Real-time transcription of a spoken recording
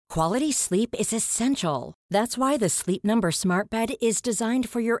Quality sleep is essential. That's why the Sleep Number Smart Bed is designed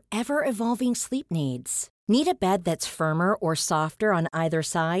for your ever-evolving sleep needs. Need a bed that's firmer or softer on either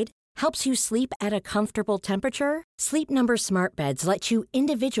side? Helps you sleep at a comfortable temperature? Sleep Number Smart Beds let you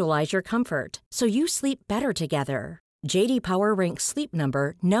individualize your comfort, so you sleep better together. J.D. Power ranks Sleep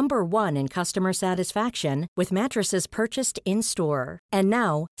Number number 1 in customer satisfaction with mattresses purchased in-store. And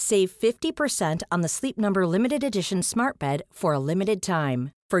now, save 50% on the Sleep Number Limited Edition Smart Bed for a limited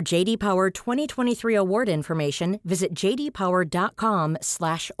time. For J.D. Power 2023 award information, visit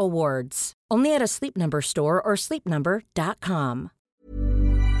jdpower.com/awards. Only at a Sleep Number store or sleepnumber.com.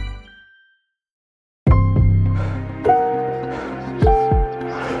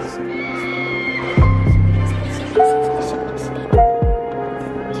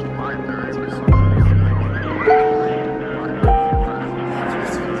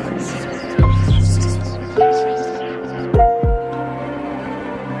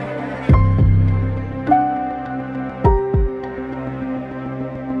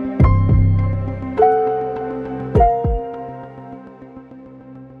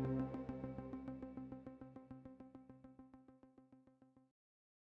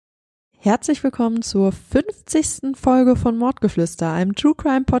 Herzlich willkommen zur 50. Folge von Mordgeflüster, einem True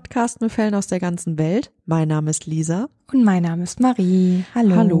Crime Podcast mit Fällen aus der ganzen Welt. Mein Name ist Lisa. Und mein Name ist Marie.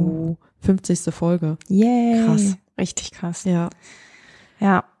 Hallo. Hallo. 50. Folge. Yay. Krass. Richtig krass. Ja.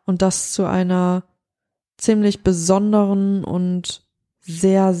 Ja. Und das zu einer ziemlich besonderen und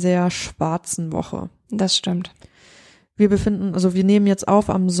sehr, sehr schwarzen Woche. Das stimmt. Wir nehmen jetzt auf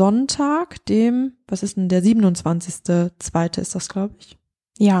am Sonntag, der 27.2. ist das, glaube ich.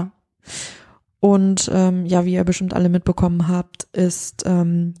 Ja. Und wie ihr bestimmt alle mitbekommen habt, ist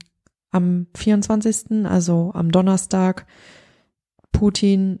am 24., also am Donnerstag,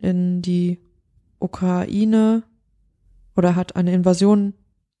 Putin in die Ukraine oder hat eine Invasion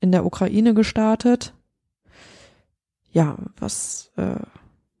in der Ukraine gestartet. Ja, was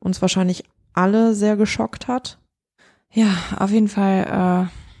uns wahrscheinlich alle sehr geschockt hat. Ja, auf jeden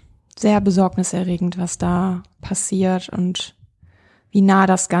Fall sehr besorgniserregend, was da passiert und wie nah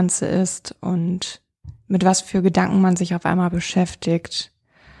das Ganze ist und mit was für Gedanken man sich auf einmal beschäftigt.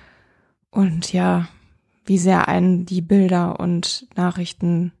 Und ja, wie sehr einen die Bilder und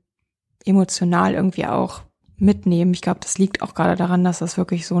Nachrichten emotional irgendwie auch mitnehmen. Ich glaube, das liegt auch gerade daran, dass das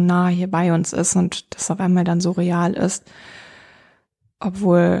wirklich so nah hier bei uns ist und das auf einmal dann so real ist.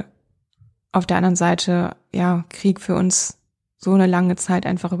 Obwohl auf der anderen Seite, ja, Krieg für uns so eine lange Zeit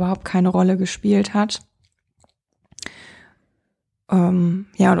einfach überhaupt keine Rolle gespielt hat. Und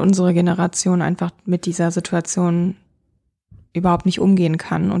unsere Generation einfach mit dieser Situation überhaupt nicht umgehen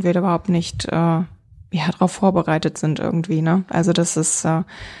kann und wir überhaupt nicht darauf vorbereitet sind irgendwie, ne? Also das ist,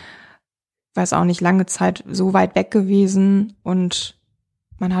 weiß auch nicht, lange Zeit so weit weg gewesen und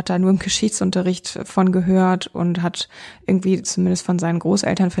man hat da nur im Geschichtsunterricht von gehört und hat irgendwie zumindest von seinen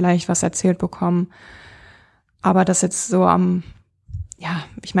Großeltern vielleicht was erzählt bekommen. Aber das jetzt so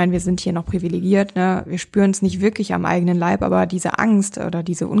ich meine, wir sind hier noch privilegiert, ne? Wir spüren es nicht wirklich am eigenen Leib, aber diese Angst oder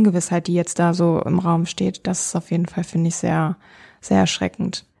diese Ungewissheit, die jetzt da so im Raum steht, das ist auf jeden Fall, finde ich, sehr, sehr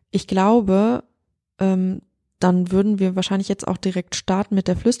erschreckend. Ich glaube, dann würden wir wahrscheinlich jetzt auch direkt starten mit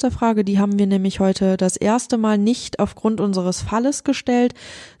der Flüsterfrage. Die haben wir nämlich heute das erste Mal nicht aufgrund unseres Falles gestellt,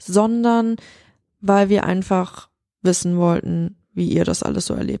 sondern weil wir einfach wissen wollten, wie ihr das alles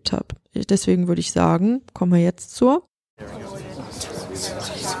so erlebt habt. Deswegen würde ich sagen, kommen wir jetzt zur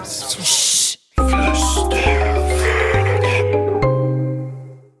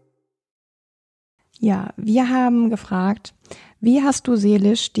Ja, wir haben gefragt, wie hast du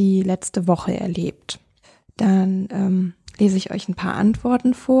seelisch die letzte Woche erlebt? Dann lese ich euch ein paar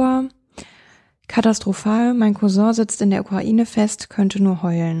Antworten vor. Katastrophal, mein Cousin sitzt in der Ukraine fest, könnte nur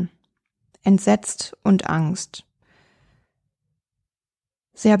heulen. Entsetzt und Angst.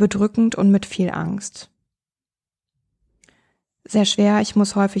 Sehr bedrückend und mit viel Angst. Sehr schwer, ich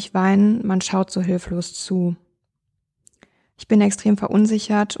muss häufig weinen, man schaut so hilflos zu. Ich bin extrem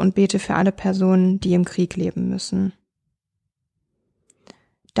verunsichert und bete für alle Personen, die im Krieg leben müssen.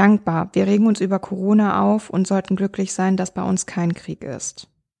 Dankbar, wir regen uns über Corona auf und sollten glücklich sein, dass bei uns kein Krieg ist.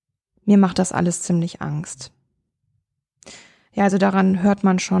 Mir macht das alles ziemlich Angst. Ja, also daran hört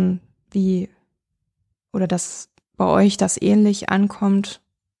man schon, dass bei euch das ähnlich ankommt,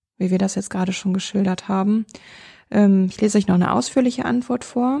 wie wir das jetzt gerade schon geschildert haben. Ich lese euch noch eine ausführliche Antwort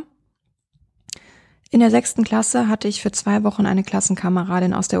vor. In der 6. Klasse hatte ich für 2 Wochen eine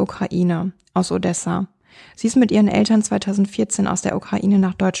Klassenkameradin aus der Ukraine, aus Odessa. Sie ist mit ihren Eltern 2014 aus der Ukraine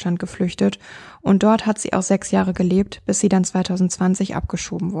nach Deutschland geflüchtet und dort hat sie auch 6 Jahre gelebt, bis sie dann 2020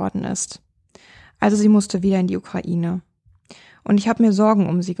 abgeschoben worden ist. Also sie musste wieder in die Ukraine. Und ich habe mir Sorgen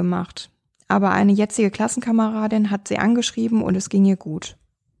um sie gemacht. Aber eine jetzige Klassenkameradin hat sie angeschrieben und es ging ihr gut.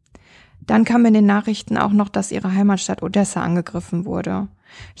 Dann kam in den Nachrichten auch noch, dass ihre Heimatstadt Odessa angegriffen wurde.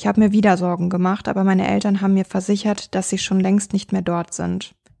 Ich habe mir wieder Sorgen gemacht, aber meine Eltern haben mir versichert, dass sie schon längst nicht mehr dort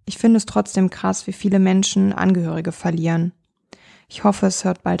sind. Ich finde es trotzdem krass, wie viele Menschen Angehörige verlieren. Ich hoffe, es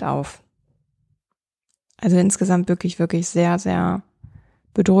hört bald auf. Also insgesamt wirklich, wirklich sehr, sehr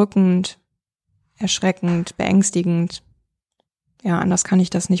bedrückend, erschreckend, beängstigend. Ja, anders kann ich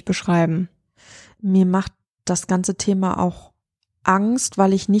das nicht beschreiben. Mir macht das ganze Thema auch Angst,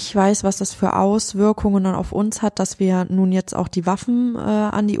 weil ich nicht weiß, was das für Auswirkungen auf uns hat, dass wir nun jetzt auch die Waffen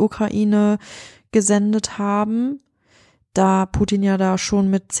an die Ukraine gesendet haben, da Putin ja da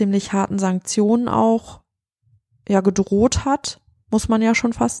schon mit ziemlich harten Sanktionen auch ja gedroht hat, muss man ja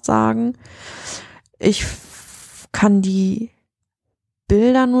schon fast sagen. Ich kann die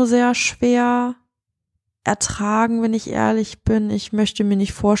Bilder nur sehr schwer ertragen, wenn ich ehrlich bin. Ich möchte mir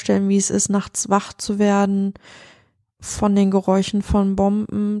nicht vorstellen, wie es ist, nachts wach zu werden, von den Geräuschen von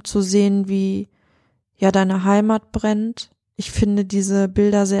Bomben, zu sehen, wie ja deine Heimat brennt. Ich finde diese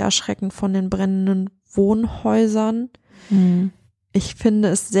Bilder sehr erschreckend von den brennenden Wohnhäusern. Mhm. Ich finde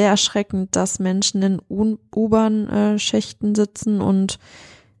es sehr erschreckend, dass Menschen in U-Bahn-Schächten sitzen und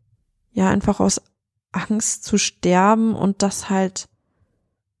ja einfach aus Angst zu sterben und das halt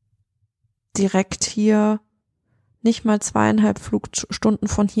direkt hier nicht mal 2,5 Flugstunden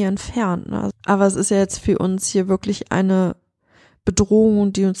von hier entfernt. Ne? Aber es ist ja jetzt für uns hier wirklich eine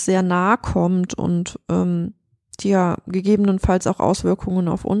Bedrohung, die uns sehr nahe kommt und die ja gegebenenfalls auch Auswirkungen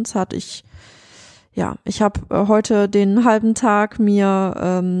auf uns hat. Ich habe heute den halben Tag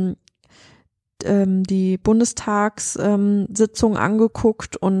mir die Bundestagssitzung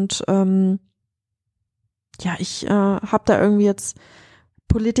angeguckt und ich habe da irgendwie jetzt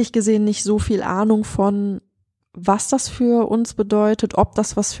politisch gesehen nicht so viel Ahnung von, was das für uns bedeutet, ob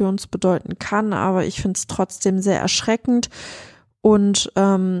das was für uns bedeuten kann, aber ich finde es trotzdem sehr erschreckend und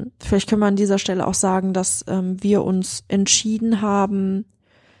vielleicht können wir an dieser Stelle auch sagen, dass wir uns entschieden haben,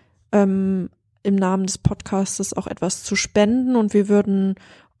 im Namen des Podcastes auch etwas zu spenden und wir würden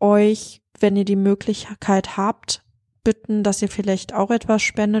euch, wenn ihr die Möglichkeit habt, bitten, dass ihr vielleicht auch etwas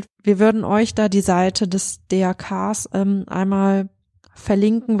spendet. Wir würden euch da die Seite des DRKs einmal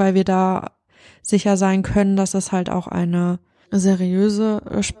verlinken, weil wir da sicher sein können, dass es halt auch eine seriöse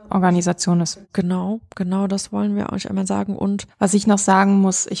Organisation ist. Genau, das wollen wir euch einmal sagen. Und was ich noch sagen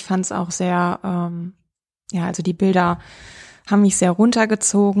muss, ich fand es auch sehr, also die Bilder haben mich sehr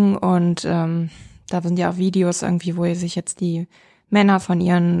runtergezogen und da sind ja auch Videos irgendwie, wo sich jetzt die Männer von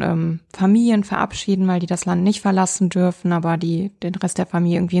ihren Familien verabschieden, weil die das Land nicht verlassen dürfen, aber die den Rest der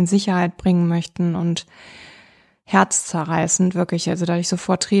Familie irgendwie in Sicherheit bringen möchten und herzzerreißend, wirklich. Also da hatte ich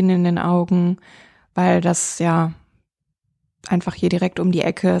sofort Tränen in den Augen, weil das ja einfach hier direkt um die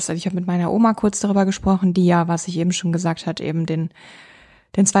Ecke ist. Also ich habe mit meiner Oma kurz darüber gesprochen, die ja, was ich eben schon gesagt hat, eben den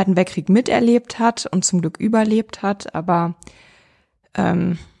Zweiten Weltkrieg miterlebt hat und zum Glück überlebt hat. Aber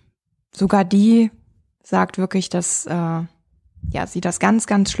sogar die sagt wirklich, dass sie das ganz,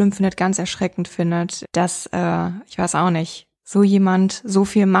 ganz schlimm findet, ganz erschreckend findet, dass, ich weiß auch nicht, so jemand so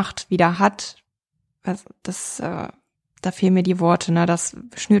viel Macht wieder hat. Da fehlen mir die Worte, ne? Das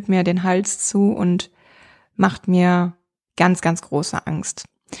schnürt mir den Hals zu und macht mir ganz, ganz große Angst.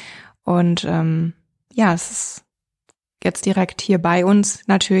 Und es ist jetzt direkt hier bei uns.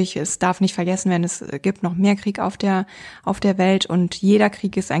 Natürlich, es darf nicht vergessen werden, es gibt noch mehr Krieg auf der Welt und jeder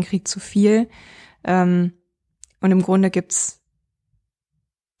Krieg ist ein Krieg zu viel. Und im Grunde gibt's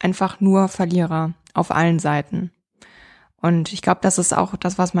einfach nur Verlierer auf allen Seiten. Und ich glaube, das ist auch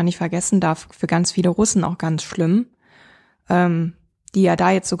das, was man nicht vergessen darf, für ganz viele Russen auch ganz schlimm, die ja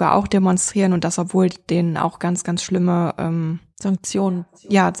da jetzt sogar auch demonstrieren und das, obwohl denen auch ganz, ganz schlimme Sanktionen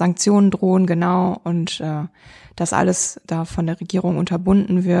drohen, genau, und das alles da von der Regierung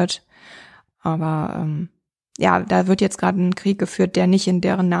unterbunden wird. Aber da wird jetzt gerade ein Krieg geführt, der nicht in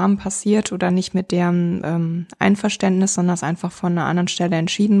deren Namen passiert oder nicht mit deren Einverständnis, sondern ist einfach von einer anderen Stelle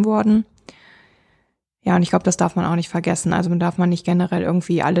entschieden worden. Ja, und ich glaube, das darf man auch nicht vergessen. Also man darf man nicht generell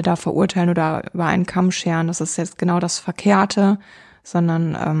irgendwie alle da verurteilen oder über einen Kamm scheren. Das ist jetzt genau das Verkehrte,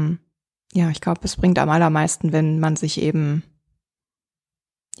 sondern ich glaube, es bringt am allermeisten, wenn man sich eben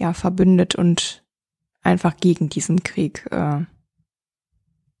verbündet und einfach gegen diesen Krieg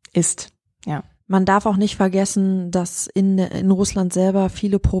ist. Ja. Man darf auch nicht vergessen, dass in Russland selber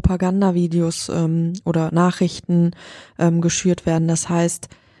viele Propagandavideos oder Nachrichten geschürt werden. Das heißt,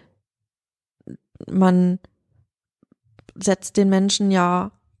 man setzt den Menschen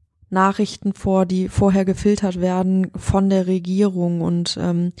ja Nachrichten vor, die vorher gefiltert werden von der Regierung und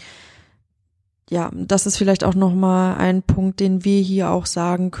ja, das ist vielleicht auch nochmal ein Punkt, den wir hier auch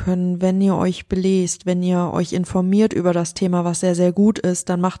sagen können, wenn ihr euch belest, wenn ihr euch informiert über das Thema, was sehr, sehr gut ist,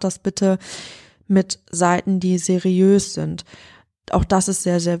 dann macht das bitte mit Seiten, die seriös sind. Auch das ist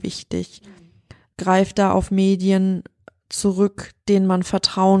sehr, sehr wichtig. Greift da auf Medien zurück, denen man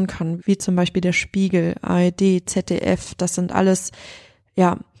vertrauen kann, wie zum Beispiel der Spiegel, ARD, ZDF, das sind alles,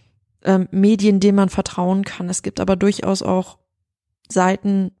 ja, Medien, denen man vertrauen kann. Es gibt aber durchaus auch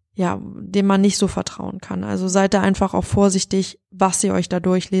Seiten, ja, denen man nicht so vertrauen kann. Also seid da einfach auch vorsichtig, was ihr euch da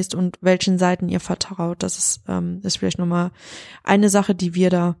durchlest und welchen Seiten ihr vertraut. Das ist vielleicht nochmal eine Sache, die wir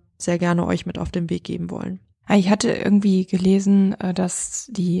da sehr gerne euch mit auf den Weg geben wollen. Ich hatte irgendwie gelesen, dass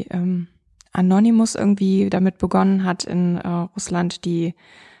die Anonymous irgendwie damit begonnen hat, in Russland die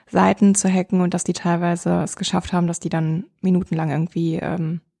Seiten zu hacken und dass die teilweise es geschafft haben, dass die dann minutenlang irgendwie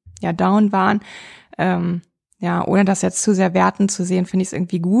down waren. Ja, ohne das jetzt zu sehr wertend zu sehen, finde ich es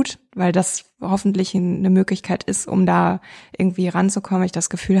irgendwie gut, weil das hoffentlich eine Möglichkeit ist, um da irgendwie ranzukommen. Ich das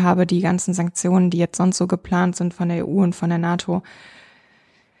Gefühl habe, die ganzen Sanktionen, die jetzt sonst so geplant sind von der EU und von der NATO,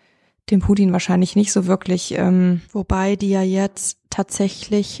 dem Putin wahrscheinlich nicht so wirklich. Wobei die ja jetzt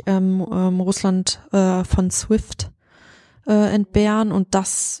tatsächlich Russland von SWIFT entbehren und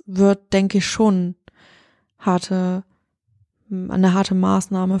das wird, denke ich, schon eine harte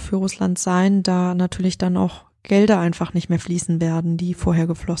Maßnahme für Russland sein, da natürlich dann auch Gelder einfach nicht mehr fließen werden, die vorher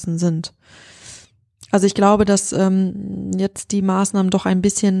geflossen sind. Also ich glaube, dass jetzt die Maßnahmen doch ein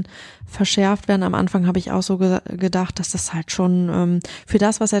bisschen verschärft werden. Am Anfang habe ich auch so gedacht, dass das halt schon für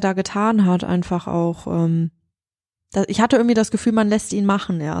das, was er da getan hat, einfach auch ich hatte irgendwie das Gefühl, man lässt ihn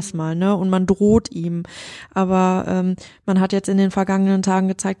machen erstmal, ne, und man droht ihm. Aber man hat jetzt in den vergangenen Tagen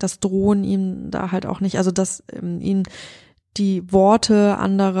gezeigt, dass Drohen ihm da halt auch nicht, also dass ihn die Worte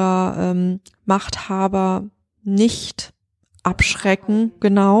anderer Machthaber nicht abschrecken,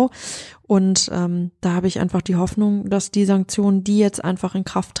 genau. Und da habe ich einfach die Hoffnung, dass die Sanktionen, die jetzt einfach in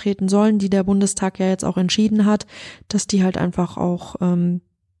Kraft treten sollen, die der Bundestag ja jetzt auch entschieden hat, dass die halt einfach auch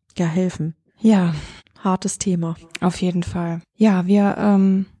helfen. Ja, hartes Thema. Auf jeden Fall. Ja,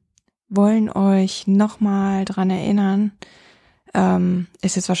 wir wollen euch nochmal dran erinnern,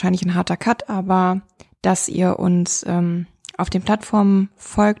 ist jetzt wahrscheinlich ein harter Cut, aber dass ihr uns auf den Plattformen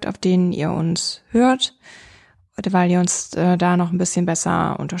folgt, auf denen ihr uns hört, weil ihr uns da noch ein bisschen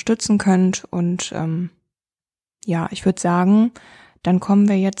besser unterstützen könnt. Und ich würde sagen, dann kommen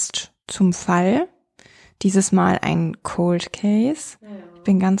wir jetzt zum Fall. Dieses Mal ein Cold Case. Ich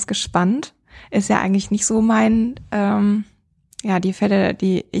bin ganz gespannt. Ist ja eigentlich nicht so mein, die Fälle,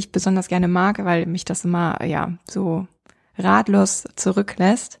 die ich besonders gerne mag, weil mich das immer, so ratlos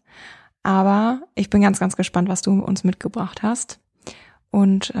zurücklässt. Aber ich bin ganz, ganz gespannt, was du uns mitgebracht hast.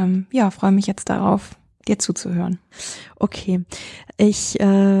 Und freue mich jetzt darauf, dir zuzuhören. Okay, ich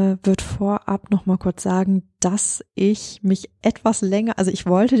würde vorab noch mal kurz sagen, dass ich mich etwas länger, also ich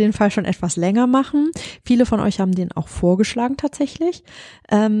wollte den Fall schon etwas länger machen. Viele von euch haben den auch vorgeschlagen tatsächlich.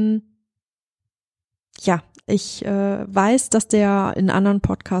 Ich weiß, dass der in anderen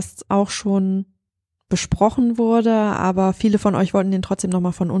Podcasts auch schon besprochen wurde, aber viele von euch wollten den trotzdem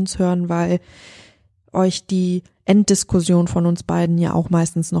nochmal von uns hören, weil euch die Enddiskussion von uns beiden ja auch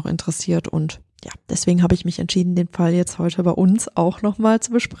meistens noch interessiert und ja, deswegen habe ich mich entschieden, den Fall jetzt heute bei uns auch nochmal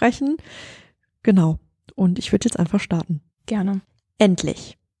zu besprechen. Genau. Und ich würde jetzt einfach starten. Gerne.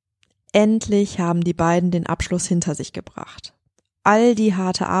 Endlich haben die beiden den Abschluss hinter sich gebracht. All die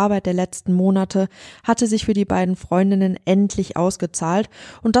harte Arbeit der letzten Monate hatte sich für die beiden Freundinnen endlich ausgezahlt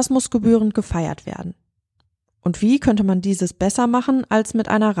und das muss gebührend gefeiert werden. Und wie könnte man dieses besser machen als mit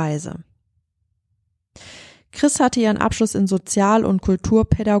einer Reise? Chris hatte ihren Abschluss in Sozial- und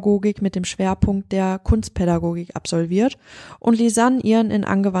Kulturpädagogik mit dem Schwerpunkt der Kunstpädagogik absolviert und Lisanne ihren in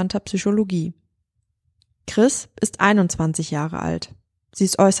angewandter Psychologie. Chris ist 21 Jahre alt. Sie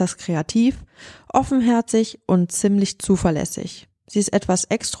ist äußerst kreativ, offenherzig und ziemlich zuverlässig. Sie ist etwas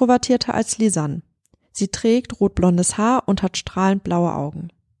extrovertierter als Lisanne. Sie trägt rotblondes Haar und hat strahlend blaue Augen.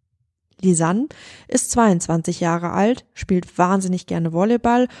 Lisanne ist 22 Jahre alt, spielt wahnsinnig gerne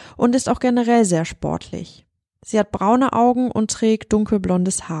Volleyball und ist auch generell sehr sportlich. Sie hat braune Augen und trägt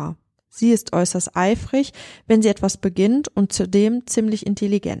dunkelblondes Haar. Sie ist äußerst eifrig, wenn sie etwas beginnt und zudem ziemlich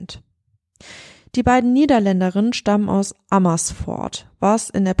intelligent. Die beiden Niederländerinnen stammen aus Amersfoort,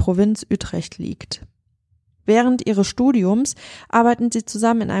 was in der Provinz Utrecht liegt. Während ihres Studiums arbeiten sie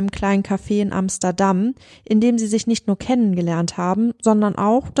zusammen in einem kleinen Café in Amsterdam, in dem sie sich nicht nur kennengelernt haben, sondern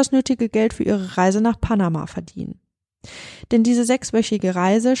auch das nötige Geld für ihre Reise nach Panama verdienen. Denn diese 6-wöchige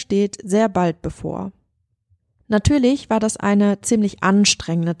Reise steht sehr bald bevor. Natürlich war das eine ziemlich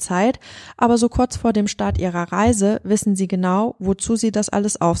anstrengende Zeit, aber so kurz vor dem Start ihrer Reise wissen sie genau, wozu sie das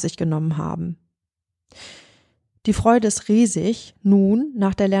alles auf sich genommen haben. Die Freude ist riesig, nun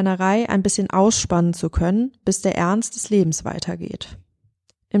nach der Lernerei ein bisschen ausspannen zu können, bis der Ernst des Lebens weitergeht.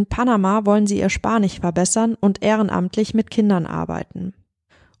 In Panama wollen sie ihr Spanisch verbessern und ehrenamtlich mit Kindern arbeiten.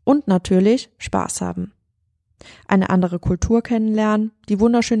 Und natürlich Spaß haben. Eine andere Kultur kennenlernen, die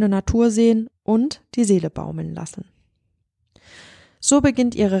wunderschöne Natur sehen und die Seele baumeln lassen. So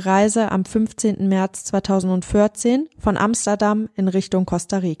beginnt ihre Reise am 15. März 2014 von Amsterdam in Richtung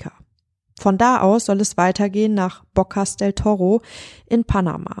Costa Rica. Von da aus soll es weitergehen nach Bocas del Toro in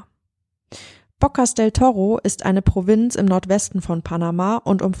Panama. Bocas del Toro ist eine Provinz im Nordwesten von Panama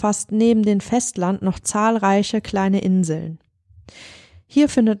und umfasst neben dem Festland noch zahlreiche kleine Inseln. Hier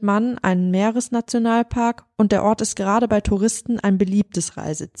findet man einen Meeresnationalpark und der Ort ist gerade bei Touristen ein beliebtes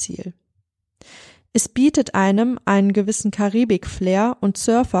Reiseziel. Es bietet einem einen gewissen Karibik-Flair und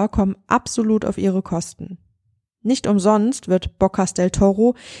Surfer kommen absolut auf ihre Kosten. Nicht umsonst wird Bocas del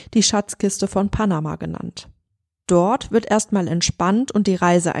Toro die Schatzkiste von Panama genannt. Dort wird erstmal entspannt und die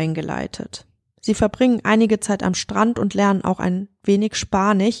Reise eingeleitet. Sie verbringen einige Zeit am Strand und lernen auch ein wenig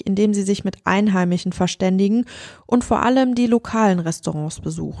Spanisch, indem sie sich mit Einheimischen verständigen und vor allem die lokalen Restaurants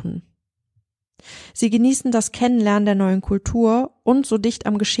besuchen. Sie genießen das Kennenlernen der neuen Kultur und so dicht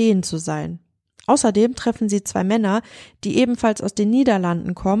am Geschehen zu sein. Außerdem treffen sie 2 Männer, die ebenfalls aus den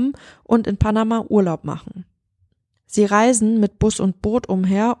Niederlanden kommen und in Panama Urlaub machen. Sie reisen mit Bus und Boot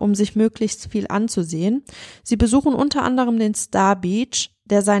umher, um sich möglichst viel anzusehen. Sie besuchen unter anderem den Star Beach,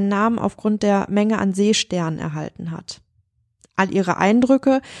 der seinen Namen aufgrund der Menge an Seesternen erhalten hat. All ihre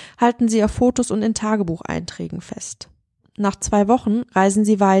Eindrücke halten sie auf Fotos und in Tagebucheinträgen fest. Nach 2 Wochen reisen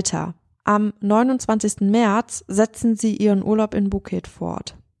sie weiter. Am 29. März setzen sie ihren Urlaub in Phuket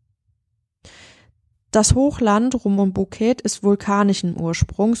fort. Das Hochland rund um Phuket ist vulkanischen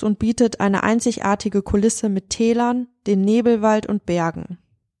Ursprungs und bietet eine einzigartige Kulisse mit Tälern, dem Nebelwald und Bergen.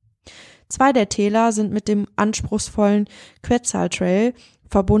 2 der Täler sind mit dem anspruchsvollen Quetzal Trail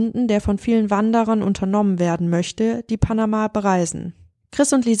verbunden, der von vielen Wanderern unternommen werden möchte, die Panama bereisen.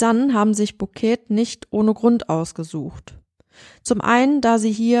 Chris und Lisanne haben sich Phuket nicht ohne Grund ausgesucht. Zum einen, da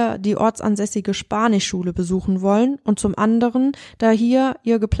sie hier die ortsansässige Spanischschule besuchen wollen und zum anderen, da hier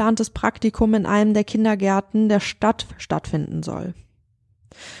ihr geplantes Praktikum in einem der Kindergärten der Stadt stattfinden soll.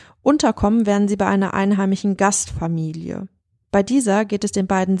 Unterkommen werden sie bei einer einheimischen Gastfamilie. Bei dieser geht es den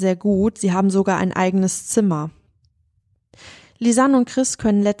beiden sehr gut, sie haben sogar ein eigenes Zimmer. Lisanne und Chris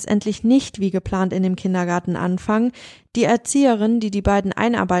können letztendlich nicht wie geplant in dem Kindergarten anfangen. Die Erzieherin, die die beiden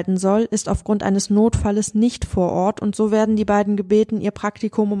einarbeiten soll, ist aufgrund eines Notfalles nicht vor Ort und so werden die beiden gebeten, ihr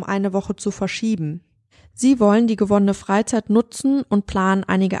Praktikum um 1 Woche zu verschieben. Sie wollen die gewonnene Freizeit nutzen und planen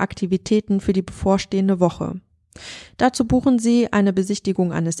einige Aktivitäten für die bevorstehende Woche. Dazu buchen sie eine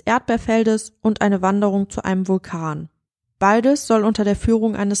Besichtigung eines Erdbeerfeldes und eine Wanderung zu einem Vulkan. Beides soll unter der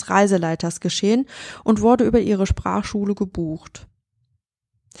Führung eines Reiseleiters geschehen und wurde über ihre Sprachschule gebucht.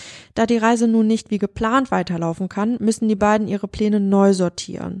 Da die Reise nun nicht wie geplant weiterlaufen kann, müssen die beiden ihre Pläne neu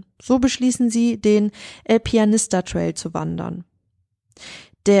sortieren. So beschließen sie, den El Pianista Trail zu wandern.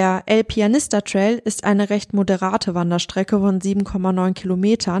 Der El Pianista Trail ist eine recht moderate Wanderstrecke von 7,9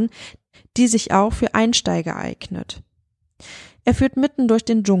 Kilometern, die sich auch für Einsteiger eignet. Er führt mitten durch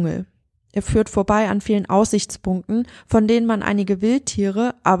den Dschungel. Er führt vorbei an vielen Aussichtspunkten, von denen man einige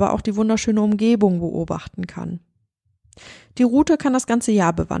Wildtiere, aber auch die wunderschöne Umgebung beobachten kann. Die Route kann das ganze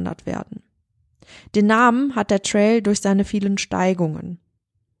Jahr bewandert werden. Den Namen hat der Trail durch seine vielen Steigungen.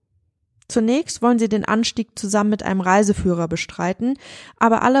 Zunächst wollen sie den Anstieg zusammen mit einem Reiseführer bestreiten,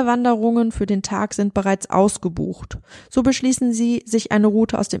 aber alle Wanderungen für den Tag sind bereits ausgebucht. So beschließen sie, sich eine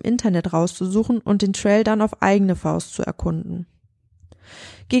Route aus dem Internet rauszusuchen und den Trail dann auf eigene Faust zu erkunden.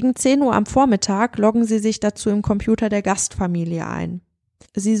 Gegen 10 Uhr am Vormittag loggen sie sich dazu im Computer der Gastfamilie ein.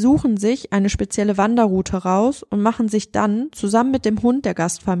 Sie suchen sich eine spezielle Wanderroute raus und machen sich dann zusammen mit dem Hund der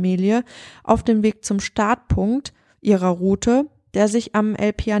Gastfamilie auf den Weg zum Startpunkt ihrer Route, der sich am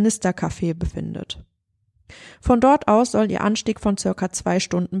El Pianista Café befindet. Von dort aus soll ihr Anstieg von circa 2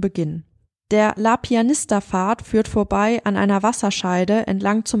 Stunden beginnen. Der La Pianista-Pfad führt vorbei an einer Wasserscheide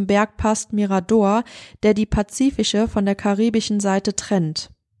entlang zum Bergpass Mirador, der die pazifische von der karibischen Seite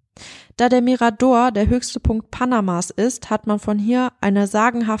trennt. Da der Mirador der höchste Punkt Panamas ist, hat man von hier eine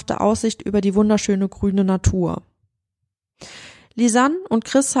sagenhafte Aussicht über die wunderschöne grüne Natur. Lisanne und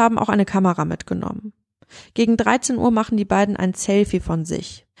Chris haben auch eine Kamera mitgenommen. Gegen 13 Uhr machen die beiden ein Selfie von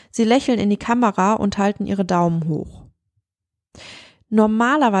sich. Sie lächeln in die Kamera und halten ihre Daumen hoch.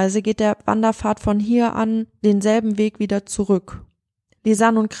 Normalerweise geht der Wanderpfad von hier an denselben Weg wieder zurück.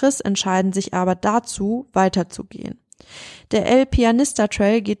 Lisanne und Chris entscheiden sich aber dazu, weiterzugehen. Der El Pianista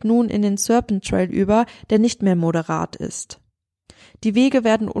Trail geht nun in den Serpent Trail über, der nicht mehr moderat ist. Die Wege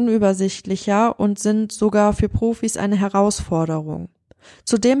werden unübersichtlicher und sind sogar für Profis eine Herausforderung.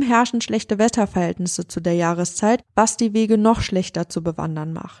 Zudem herrschen schlechte Wetterverhältnisse zu der Jahreszeit, was die Wege noch schlechter zu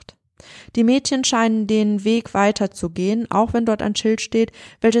bewandern macht. Die Mädchen scheinen den Weg weiterzugehen, auch wenn dort ein Schild steht,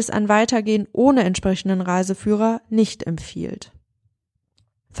 welches ein Weitergehen ohne entsprechenden Reiseführer nicht empfiehlt.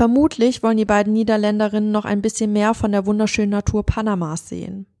 Vermutlich wollen die beiden Niederländerinnen noch ein bisschen mehr von der wunderschönen Natur Panamas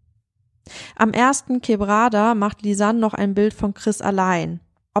sehen. Am ersten Quebrada macht Lisanne noch ein Bild von Chris allein.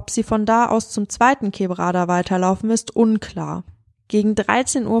 Ob sie von da aus zum zweiten Quebrada weiterlaufen, ist unklar. Gegen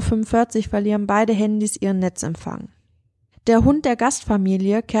 13:45 Uhr verlieren beide Handys ihren Netzempfang. Der Hund der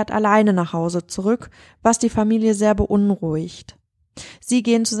Gastfamilie kehrt alleine nach Hause zurück, was die Familie sehr beunruhigt. Sie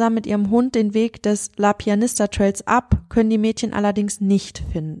gehen zusammen mit ihrem Hund den Weg des La Pianista Trails ab, können die Mädchen allerdings nicht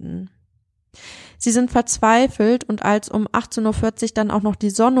finden. Sie sind verzweifelt und als um 18:40 Uhr dann auch noch die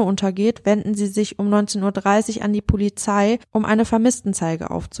Sonne untergeht, wenden sie sich um 19:30 Uhr an die Polizei, um eine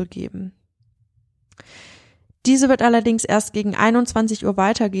Vermisstenanzeige aufzugeben. Diese wird allerdings erst gegen 21 Uhr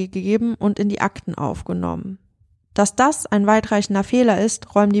weitergegeben und in die Akten aufgenommen. Dass das ein weitreichender Fehler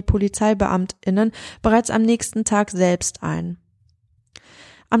ist, räumen die PolizeibeamtInnen bereits am nächsten Tag selbst ein.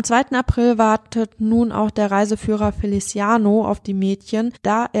 Am 2. April wartet nun auch der Reiseführer Feliciano auf die Mädchen,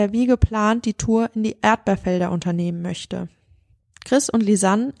 da er wie geplant die Tour in die Erdbeerfelder unternehmen möchte. Chris und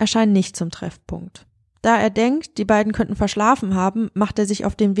Lisanne erscheinen nicht zum Treffpunkt. Da er denkt, die beiden könnten verschlafen haben, macht er sich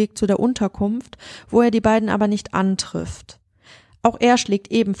auf den Weg zu der Unterkunft, wo er die beiden aber nicht antrifft. Auch er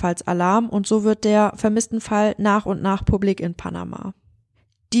schlägt ebenfalls Alarm und so wird der Vermisstenfall nach und nach publik in Panama.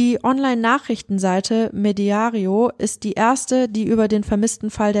 Die Online-Nachrichtenseite Mediario ist die erste, die über den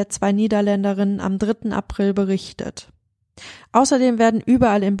vermissten Fall der 2 Niederländerinnen am 3. April berichtet. Außerdem werden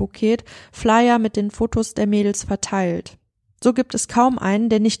überall im Phuket Flyer mit den Fotos der Mädels verteilt. So gibt es kaum einen,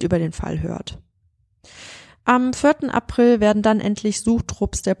 der nicht über den Fall hört. Am 4. April werden dann endlich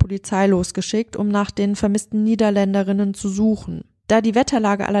Suchtrupps der Polizei losgeschickt, um nach den vermissten Niederländerinnen zu suchen. Da die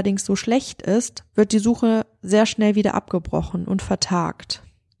Wetterlage allerdings so schlecht ist, wird die Suche sehr schnell wieder abgebrochen und vertagt.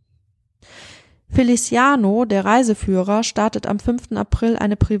 Feliciano, der Reiseführer, startet am 5. April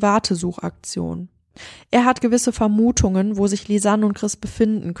eine private Suchaktion. Er hat gewisse Vermutungen, wo sich Lisanne und Chris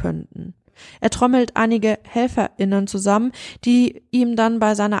befinden könnten. Er trommelt einige HelferInnen zusammen, die ihm dann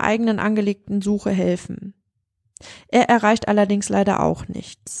bei seiner eigenen angelegten Suche helfen. Er erreicht allerdings leider auch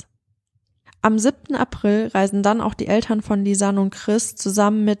nichts. Am 7. April reisen dann auch die Eltern von Lisanne und Chris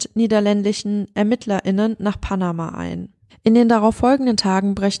zusammen mit niederländischen ErmittlerInnen nach Panama ein. In den darauffolgenden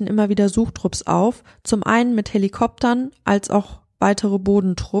Tagen brechen immer wieder Suchtrupps auf, zum einen mit Helikoptern als auch weitere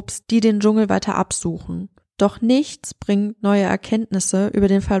Bodentrupps, die den Dschungel weiter absuchen. Doch nichts bringt neue Erkenntnisse über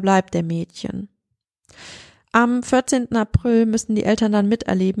den Verbleib der Mädchen. Am 14. April müssen die Eltern dann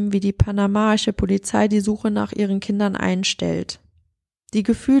miterleben, wie die panamaische Polizei die Suche nach ihren Kindern einstellt. Die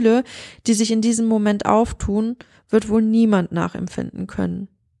Gefühle, die sich in diesem Moment auftun, wird wohl niemand nachempfinden können.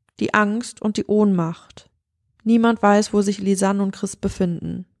 Die Angst und die Ohnmacht. Niemand weiß, wo sich Lisanne und Chris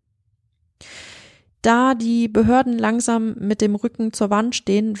befinden. Da die Behörden langsam mit dem Rücken zur Wand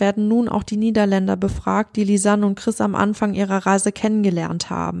stehen, werden nun auch die Niederländer befragt, die Lisanne und Chris am Anfang ihrer Reise kennengelernt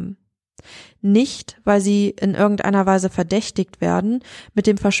haben. Nicht, weil sie in irgendeiner Weise verdächtigt werden, mit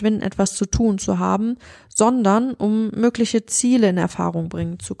dem Verschwinden etwas zu tun zu haben, sondern um mögliche Ziele in Erfahrung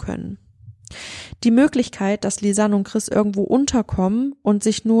bringen zu können. Die Möglichkeit, dass Lisanne und Chris irgendwo unterkommen und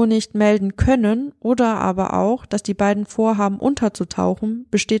sich nur nicht melden können oder aber auch, dass die beiden vorhaben unterzutauchen,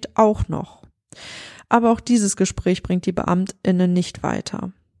 besteht auch noch. Aber auch dieses Gespräch bringt die BeamtInnen nicht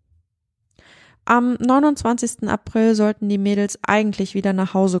weiter. Am 29. April sollten die Mädels eigentlich wieder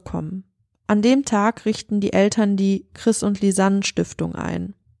nach Hause kommen. An dem Tag richten die Eltern die Chris- und Lisanne-Stiftung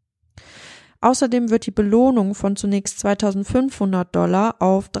ein. Außerdem wird die Belohnung von zunächst $2.500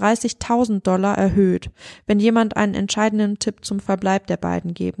 auf $30.000 erhöht, wenn jemand einen entscheidenden Tipp zum Verbleib der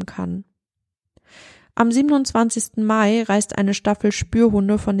beiden geben kann. Am 27. Mai reist eine Staffel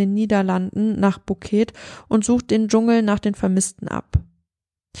Spürhunde von den Niederlanden nach Phuket und sucht den Dschungel nach den Vermissten ab.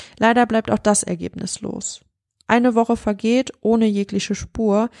 Leider bleibt auch das ergebnislos. Eine Woche vergeht ohne jegliche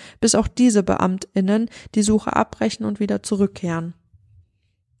Spur, bis auch diese BeamtInnen die Suche abbrechen und wieder zurückkehren.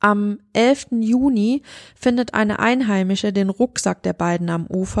 Am 11. Juni findet eine Einheimische den Rucksack der beiden am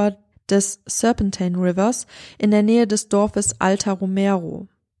Ufer des Serpentine Rivers in der Nähe des Dorfes Alta Romero.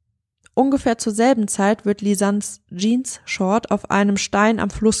 Ungefähr zur selben Zeit wird Lisannes Jeans-Short auf einem Stein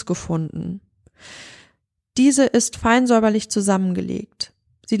am Fluss gefunden. Diese ist fein säuberlich zusammengelegt.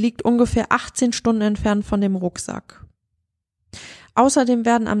 Sie liegt ungefähr 18 Stunden entfernt von dem Rucksack. Außerdem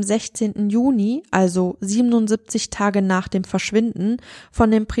werden am 16. Juni, also 77 Tage nach dem Verschwinden,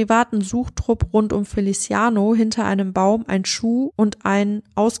 von dem privaten Suchtrupp rund um Feliciano hinter einem Baum ein Schuh und ein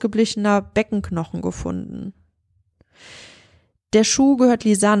ausgeblichener Beckenknochen gefunden. Der Schuh gehört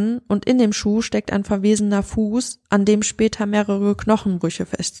Lisanne und in dem Schuh steckt ein verwesener Fuß, an dem später mehrere Knochenbrüche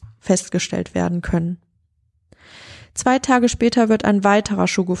festgestellt werden können. 2 Tage später wird ein weiterer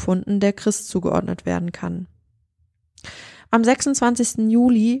Schuh gefunden, der Chris zugeordnet werden kann. Am 26.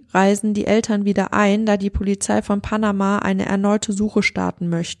 Juli reisen die Eltern wieder ein, da die Polizei von Panama eine erneute Suche starten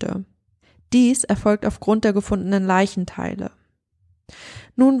möchte. Dies erfolgt aufgrund der gefundenen Leichenteile.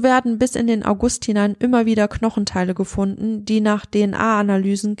 Nun werden bis in den August hinein immer wieder Knochenteile gefunden, die nach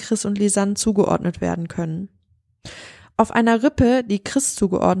DNA-Analysen Chris und Lisanne zugeordnet werden können. Auf einer Rippe, die Chris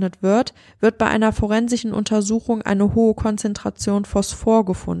zugeordnet wird, wird bei einer forensischen Untersuchung eine hohe Konzentration Phosphor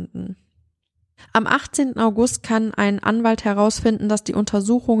gefunden. Am 18. August kann ein Anwalt herausfinden, dass die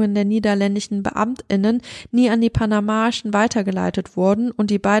Untersuchungen der niederländischen BeamtInnen nie an die panamaischen weitergeleitet wurden und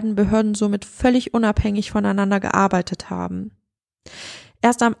die beiden Behörden somit völlig unabhängig voneinander gearbeitet haben.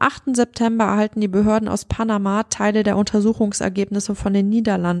 Erst am 8. September erhalten die Behörden aus Panama Teile der Untersuchungsergebnisse von den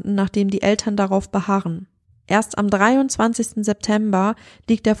Niederlanden, nachdem die Eltern darauf beharren. Erst am 23. September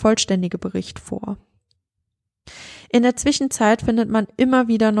liegt der vollständige Bericht vor. In der Zwischenzeit findet man immer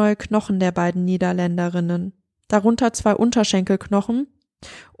wieder neue Knochen der beiden Niederländerinnen, darunter 2 Unterschenkelknochen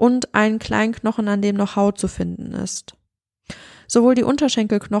und einen kleinen Knochen, an dem noch Haut zu finden ist. Sowohl die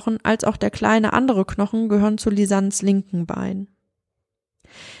Unterschenkelknochen als auch der kleine andere Knochen gehören zu Lisannes linken Bein.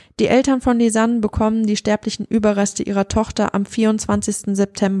 Die Eltern von Lisanne bekommen die sterblichen Überreste ihrer Tochter am 24.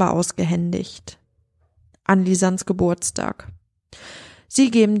 September ausgehändigt, an Lisannes Geburtstag.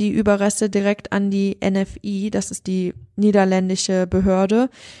 Sie geben die Überreste direkt an die NFI, das ist die niederländische Behörde,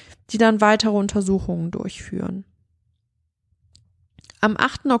 die dann weitere Untersuchungen durchführen. Am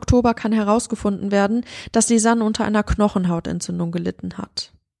 8. Oktober kann herausgefunden werden, dass Lisanne unter einer Knochenhautentzündung gelitten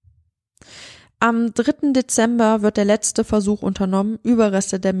hat. Am 3. Dezember wird der letzte Versuch unternommen,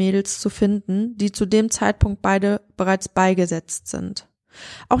 Überreste der Mädels zu finden, die zu dem Zeitpunkt beide bereits beigesetzt sind.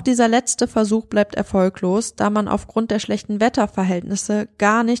 Auch dieser letzte Versuch bleibt erfolglos, da man aufgrund der schlechten Wetterverhältnisse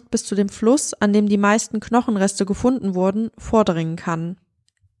gar nicht bis zu dem Fluss, an dem die meisten Knochenreste gefunden wurden, vordringen kann.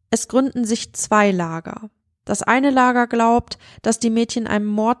 Es gründen sich 2 Lager. Das eine Lager glaubt, dass die Mädchen einem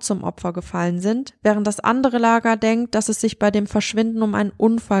Mord zum Opfer gefallen sind, während das andere Lager denkt, dass es sich bei dem Verschwinden um einen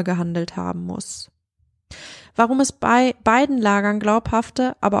Unfall gehandelt haben muss. Warum es bei beiden Lagern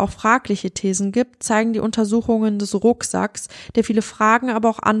glaubhafte, aber auch fragliche Thesen gibt, zeigen die Untersuchungen des Rucksacks, der viele Fragen, aber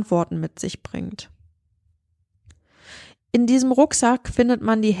auch Antworten mit sich bringt. In diesem Rucksack findet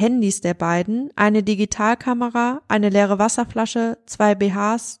man die Handys der beiden, eine Digitalkamera, eine leere Wasserflasche, 2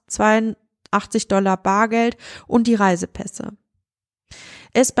 BHs, $82 Bargeld und die Reisepässe.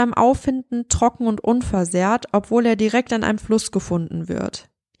 Er ist beim Auffinden trocken und unversehrt, obwohl er direkt an einem Fluss gefunden wird.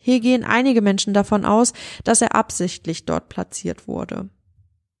 Hier gehen einige Menschen davon aus, dass er absichtlich dort platziert wurde.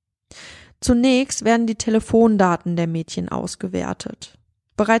 Zunächst werden die Telefondaten der Mädchen ausgewertet.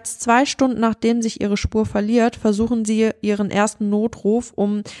 Bereits 2 Stunden nachdem sich ihre Spur verliert, versuchen sie ihren ersten Notruf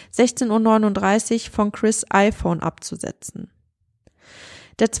um 16:39 Uhr von Chris' iPhone abzusetzen.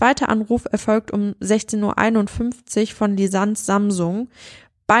 Der zweite Anruf erfolgt um 16:51 Uhr von Lisannes Samsung.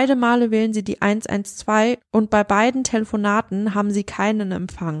 Beide Male wählen sie die 112 und bei beiden Telefonaten haben sie keinen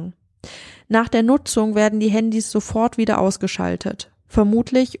Empfang. Nach der Nutzung werden die Handys sofort wieder ausgeschaltet,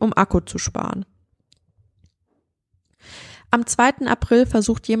 vermutlich um Akku zu sparen. Am 2. April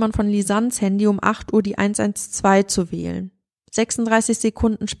versucht jemand von Lisannes Handy um 8 Uhr die 112 zu wählen. 36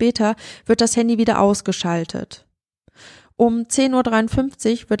 Sekunden später wird das Handy wieder ausgeschaltet. Um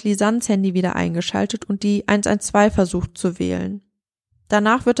 10:53 Uhr wird Lisannes Handy wieder eingeschaltet und die 112 versucht zu wählen.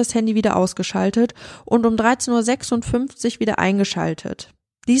 Danach wird das Handy wieder ausgeschaltet und um 13:56 Uhr wieder eingeschaltet.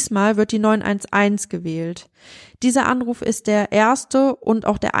 Diesmal wird die 911 gewählt. Dieser Anruf ist der erste und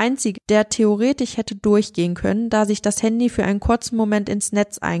auch der einzige, der theoretisch hätte durchgehen können, da sich das Handy für einen kurzen Moment ins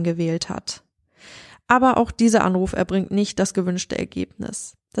Netz eingewählt hat. Aber auch dieser Anruf erbringt nicht das gewünschte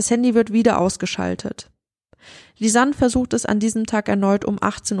Ergebnis. Das Handy wird wieder ausgeschaltet. Lisanne versucht es an diesem Tag erneut um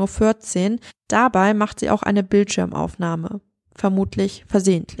 18:14 Uhr. Dabei macht sie auch eine Bildschirmaufnahme. Vermutlich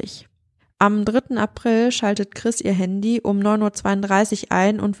versehentlich. Am 3. April schaltet Chris ihr Handy um 9:32 Uhr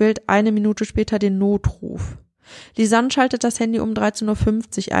ein und wählt 1 Minute später den Notruf. Lisanne schaltet das Handy um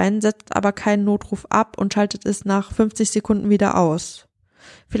 13:50 Uhr ein, setzt aber keinen Notruf ab und schaltet es nach 50 Sekunden wieder aus.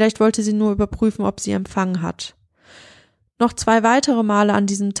 Vielleicht wollte sie nur überprüfen, ob sie Empfang hat. Noch 2 weitere Male an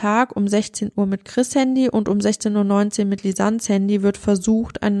diesem Tag, um 16 Uhr mit Chris' Handy und um 16:19 Uhr mit Lisannes Handy, wird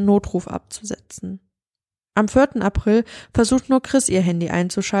versucht, einen Notruf abzusetzen. Am 4. April versucht nur Chris ihr Handy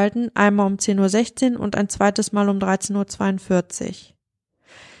einzuschalten, einmal um 10:16 Uhr und ein zweites Mal um 13:42 Uhr.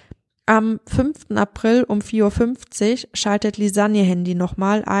 Am 5. April um 4:50 Uhr schaltet Lisanne ihr Handy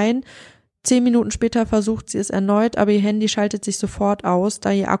nochmal ein. 10 Minuten später versucht sie es erneut, aber ihr Handy schaltet sich sofort aus,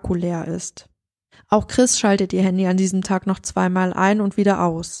 da ihr Akku leer ist. Auch Chris schaltet ihr Handy an diesem Tag noch zweimal ein und wieder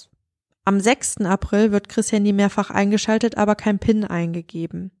aus. Am 6. April wird Chris' Handy mehrfach eingeschaltet, aber kein PIN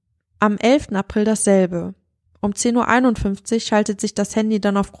eingegeben. Am 11. April dasselbe. Um 10:51 Uhr schaltet sich das Handy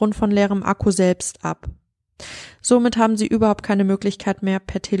dann aufgrund von leerem Akku selbst ab. Somit haben sie überhaupt keine Möglichkeit mehr,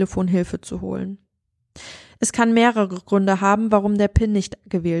 per Telefon Hilfe zu holen. Es kann mehrere Gründe haben, warum der PIN nicht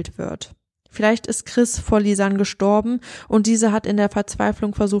gewählt wird. Vielleicht ist Chris vor Lisanne gestorben und diese hat in der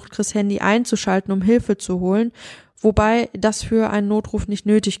Verzweiflung versucht, Chris' Handy einzuschalten, um Hilfe zu holen, wobei das für einen Notruf nicht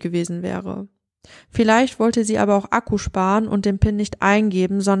nötig gewesen wäre. Vielleicht wollte sie aber auch Akku sparen und den PIN nicht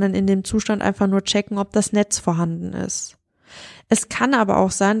eingeben, sondern in dem Zustand einfach nur checken, ob das Netz vorhanden ist. Es kann aber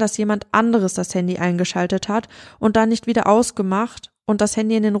auch sein, dass jemand anderes das Handy eingeschaltet hat und dann nicht wieder ausgemacht und das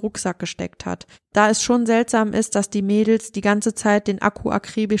Handy in den Rucksack gesteckt hat. Da es schon seltsam ist, dass die Mädels die ganze Zeit den Akku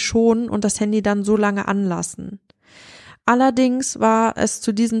akribisch schonen und das Handy dann so lange anlassen. Allerdings war es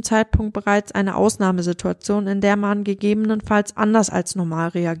zu diesem Zeitpunkt bereits eine Ausnahmesituation, in der man gegebenenfalls anders als normal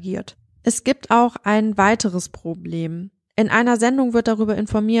reagiert. Es gibt auch ein weiteres Problem. In einer Sendung wird darüber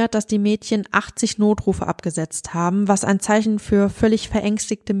informiert, dass die Mädchen 80 Notrufe abgesetzt haben, was ein Zeichen für völlig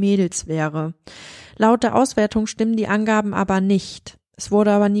verängstigte Mädels wäre. Laut der Auswertung stimmen die Angaben aber nicht. Es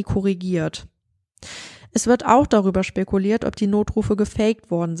wurde aber nie korrigiert. Es wird auch darüber spekuliert, ob die Notrufe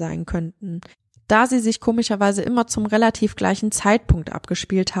gefaked worden sein könnten, da sie sich komischerweise immer zum relativ gleichen Zeitpunkt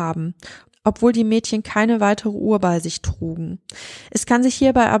abgespielt haben, obwohl die Mädchen keine weitere Uhr bei sich trugen. Es kann sich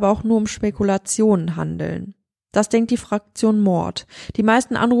hierbei aber auch nur um Spekulationen handeln. Das denkt die Fraktion Mord. Die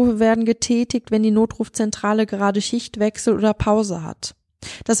meisten Anrufe werden getätigt, wenn die Notrufzentrale gerade Schichtwechsel oder Pause hat.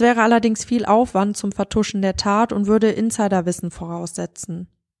 Das wäre allerdings viel Aufwand zum Vertuschen der Tat und würde Insiderwissen voraussetzen.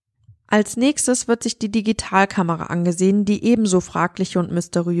 Als nächstes wird sich die Digitalkamera angesehen, die ebenso fragliche und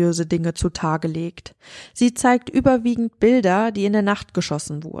mysteriöse Dinge zutage legt. Sie zeigt überwiegend Bilder, die in der Nacht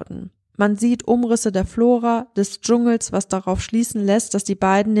geschossen wurden. Man sieht Umrisse der Flora, des Dschungels, was darauf schließen lässt, dass die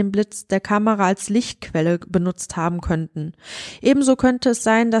beiden den Blitz der Kamera als Lichtquelle benutzt haben könnten. Ebenso könnte es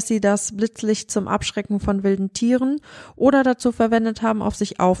sein, dass sie das Blitzlicht zum Abschrecken von wilden Tieren oder dazu verwendet haben, auf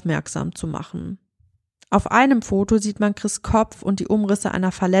sich aufmerksam zu machen. Auf einem Foto sieht man Chris' Kopf und die Umrisse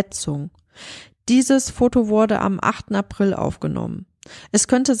einer Verletzung. Dieses Foto wurde am 8. April aufgenommen. Es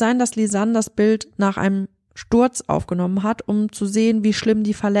könnte sein, dass Lisanne das Bild nach einem Sturz aufgenommen hat, um zu sehen, wie schlimm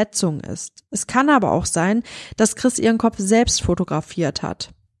die Verletzung ist. Es kann aber auch sein, dass Chris ihren Kopf selbst fotografiert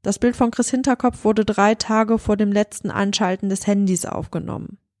hat. Das Bild von Chris' Hinterkopf wurde 3 Tage vor dem letzten Anschalten des Handys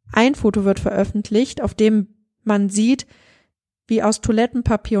aufgenommen. Ein Foto wird veröffentlicht, auf dem man sieht, wie aus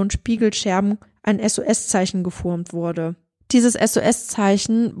Toilettenpapier und Spiegelscherben ein SOS-Zeichen geformt wurde. Dieses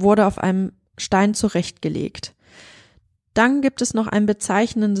SOS-Zeichen wurde auf einem Stein zurechtgelegt. Dann gibt es noch ein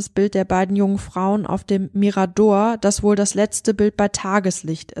bezeichnendes Bild der beiden jungen Frauen auf dem Mirador, das wohl das letzte Bild bei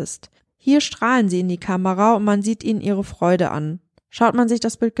Tageslicht ist. Hier strahlen sie in die Kamera und man sieht ihnen ihre Freude an. Schaut man sich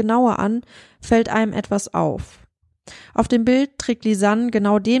das Bild genauer an, fällt einem etwas auf. Auf dem Bild trägt Lisanne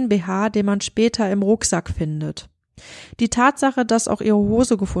genau den BH, den man später im Rucksack findet. Die Tatsache, dass auch ihre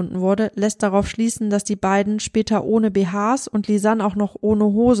Hose gefunden wurde, lässt darauf schließen, dass die beiden später ohne BHs und Lisanne auch noch ohne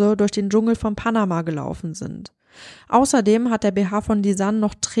Hose durch den Dschungel von Panama gelaufen sind. Außerdem hat der BH von Lisanne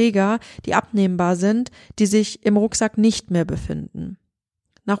noch Träger, die abnehmbar sind, die sich im Rucksack nicht mehr befinden.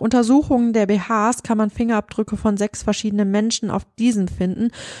 Nach Untersuchungen der BHs kann man Fingerabdrücke von 6 verschiedenen Menschen auf diesen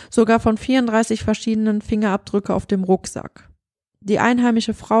finden, sogar von 34 verschiedenen Fingerabdrücke auf dem Rucksack. Die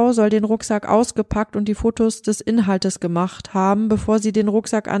einheimische Frau soll den Rucksack ausgepackt und die Fotos des Inhaltes gemacht haben, bevor sie den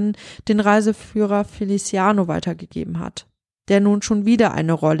Rucksack an den Reiseführer Feliciano weitergegeben hat, der nun schon wieder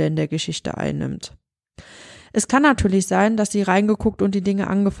eine Rolle in der Geschichte einnimmt. Es kann natürlich sein, dass sie reingeguckt und die Dinge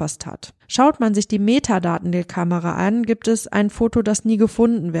angefasst hat. Schaut man sich die Metadaten der Kamera an, gibt es ein Foto, das nie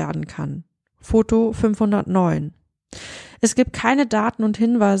gefunden werden kann. Foto 509. Es gibt keine Daten und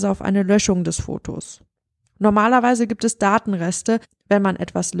Hinweise auf eine Löschung des Fotos. Normalerweise gibt es Datenreste, wenn man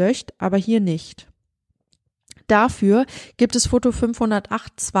etwas löscht, aber hier nicht. Dafür gibt es Foto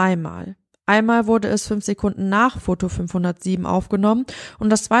 508 zweimal. Einmal wurde es 5 Sekunden nach Foto 507 aufgenommen und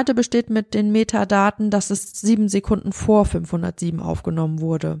das zweite besteht mit den Metadaten, dass es 7 Sekunden vor 507 aufgenommen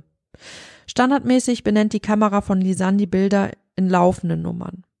wurde. Standardmäßig benennt die Kamera von Lisanne die Bilder in laufenden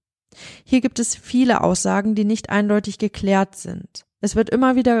Nummern. Hier gibt es viele Aussagen, die nicht eindeutig geklärt sind. Es wird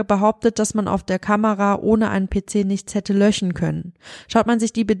immer wieder behauptet, dass man auf der Kamera ohne einen PC nichts hätte löschen können. Schaut man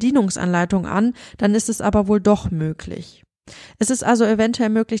sich die Bedienungsanleitung an, dann ist es aber wohl doch möglich. Es ist also eventuell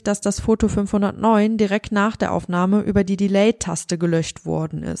möglich, dass das Foto 509 direkt nach der Aufnahme über die Delay-Taste gelöscht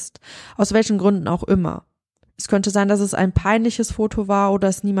worden ist. Aus welchen Gründen auch immer. Es könnte sein, dass es ein peinliches Foto war oder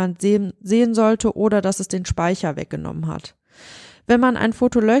es niemand sehen sollte oder dass es den Speicher weggenommen hat. Wenn man ein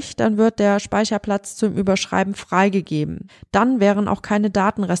Foto löscht, dann wird der Speicherplatz zum Überschreiben freigegeben. Dann wären auch keine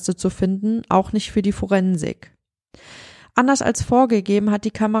Datenreste zu finden, auch nicht für die Forensik. Anders als vorgegeben hat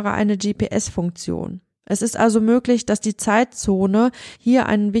die Kamera eine GPS-Funktion. Es ist also möglich, dass die Zeitzone hier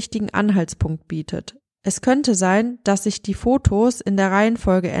einen wichtigen Anhaltspunkt bietet. Es könnte sein, dass sich die Fotos in der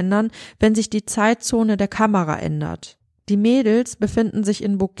Reihenfolge ändern, wenn sich die Zeitzone der Kamera ändert. Die Mädels befinden sich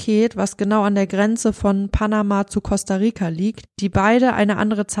in Phuket, was genau an der Grenze von Panama zu Costa Rica liegt, die beide eine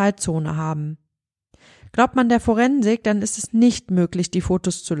andere Zeitzone haben. Glaubt man der Forensik, dann ist es nicht möglich, die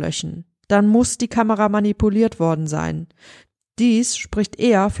Fotos zu löschen. Dann muss die Kamera manipuliert worden sein. Dies spricht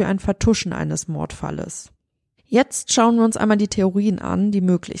eher für ein Vertuschen eines Mordfalles. Jetzt schauen wir uns einmal die Theorien an, die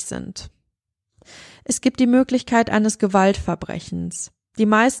möglich sind. Es gibt die Möglichkeit eines Gewaltverbrechens. Die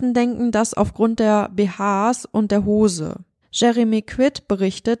meisten denken das aufgrund der BHs und der Hose. Jeremy Quidd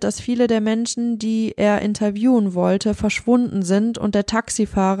berichtet, dass viele der Menschen, die er interviewen wollte, verschwunden sind und der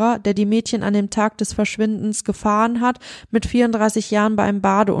Taxifahrer, der die Mädchen an dem Tag des Verschwindens gefahren hat, mit 34 Jahren bei einem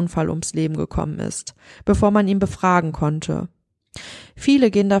Badeunfall ums Leben gekommen ist, bevor man ihn befragen konnte.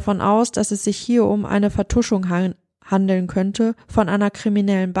 Viele gehen davon aus, dass es sich hier um eine Vertuschung handeln könnte von einer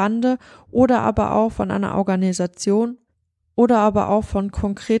kriminellen Bande oder aber auch von einer Organisation oder aber auch von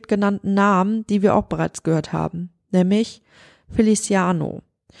konkret genannten Namen, die wir auch bereits gehört haben, nämlich Feliciano.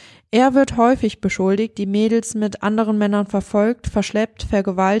 Er wird häufig beschuldigt, die Mädels mit anderen Männern verfolgt, verschleppt,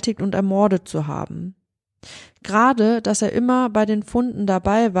 vergewaltigt und ermordet zu haben. Gerade, dass er immer bei den Funden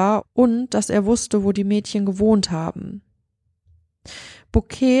dabei war und dass er wusste, wo die Mädchen gewohnt haben.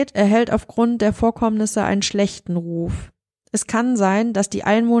 Phuket erhält aufgrund der Vorkommnisse einen schlechten Ruf. Es kann sein, dass die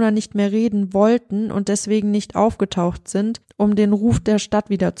Einwohner nicht mehr reden wollten und deswegen nicht aufgetaucht sind, um den Ruf der Stadt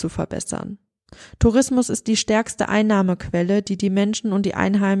wieder zu verbessern. Tourismus ist die stärkste Einnahmequelle, die die Menschen und die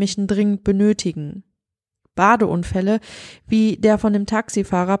Einheimischen dringend benötigen. Badeunfälle wie der von dem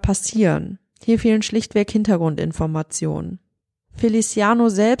Taxifahrer passieren. Hier fehlen schlichtweg Hintergrundinformationen. Feliciano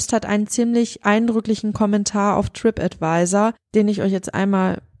selbst hat einen ziemlich eindrücklichen Kommentar auf TripAdvisor, den ich euch jetzt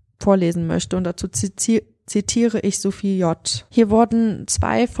einmal vorlesen möchte und dazu zitiere ich Sophie J. Hier wurden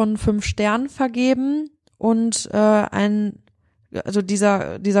 2 von 5 Sternen vergeben und dieser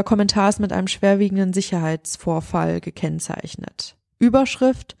Kommentar ist mit einem schwerwiegenden Sicherheitsvorfall gekennzeichnet.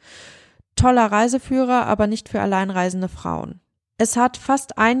 Überschrift: Toller Reiseführer, aber nicht für alleinreisende Frauen. Es hat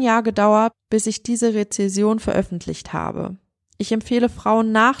fast ein Jahr gedauert, bis ich diese Rezension veröffentlicht habe. Ich empfehle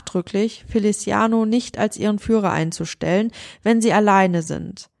Frauen nachdrücklich, Feliciano nicht als ihren Führer einzustellen, wenn sie alleine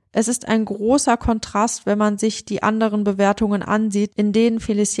sind. Es ist ein großer Kontrast, wenn man sich die anderen Bewertungen ansieht, in denen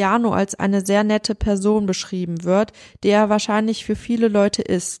Feliciano als eine sehr nette Person beschrieben wird, die er wahrscheinlich für viele Leute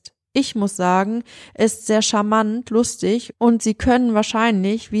ist. Ich muss sagen, er ist sehr charmant, lustig und Sie können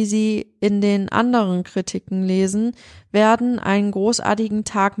wahrscheinlich, wie Sie in den anderen Kritiken lesen werden, einen großartigen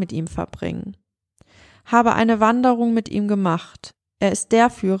Tag mit ihm verbringen. Habe eine Wanderung mit ihm gemacht. Er ist der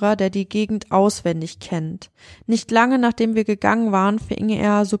Führer, der die Gegend auswendig kennt. Nicht lange nachdem wir gegangen waren, fing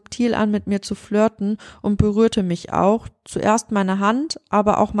er subtil an, mit mir zu flirten und berührte mich auch, zuerst meine Hand,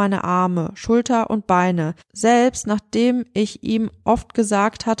 aber auch meine Arme, Schulter und Beine, selbst nachdem ich ihm oft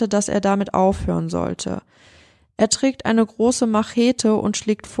gesagt hatte, dass er damit aufhören sollte. Er trägt eine große Machete und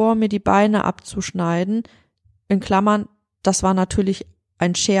schlägt vor, mir die Beine abzuschneiden, in Klammern, das war natürlich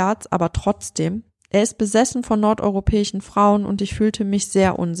ein Scherz, aber trotzdem. Er ist besessen von nordeuropäischen Frauen und ich fühlte mich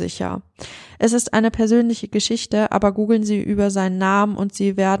sehr unsicher. Es ist eine persönliche Geschichte, aber googeln Sie über seinen Namen und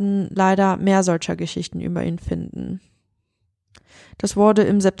Sie werden leider mehr solcher Geschichten über ihn finden. Das wurde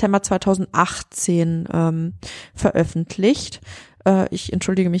im September 2018 veröffentlicht. Ich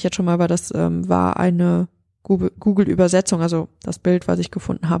entschuldige mich jetzt schon mal, weil das war eine Google-Übersetzung, also das Bild, was ich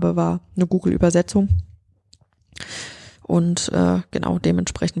gefunden habe, war eine Google-Übersetzung. Und genau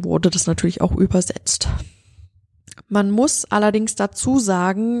dementsprechend wurde das natürlich auch übersetzt. Man muss allerdings dazu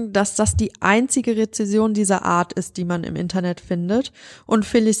sagen, dass das die einzige Rezension dieser Art ist, die man im Internet findet. Und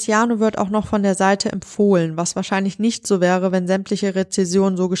Feliciano wird auch noch von der Seite empfohlen, was wahrscheinlich nicht so wäre, wenn sämtliche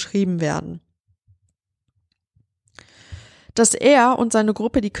Rezensionen so geschrieben werden. Dass er und seine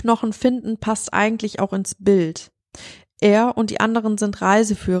Gruppe die Knochen finden, passt eigentlich auch ins Bild. Er und die anderen sind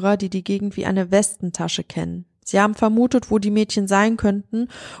Reiseführer, die die Gegend wie eine Westentasche kennen. Sie haben vermutet, wo die Mädchen sein könnten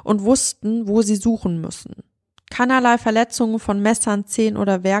und wussten, wo sie suchen müssen. Keinerlei Verletzungen von Messern, Zähnen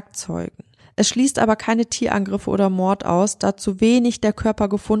oder Werkzeugen. Es schließt aber keine Tierangriffe oder Mord aus, da zu wenig der Körper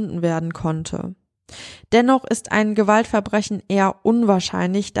gefunden werden konnte. Dennoch ist ein Gewaltverbrechen eher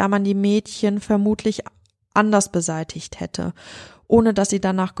unwahrscheinlich, da man die Mädchen vermutlich anders beseitigt hätte, ohne dass sie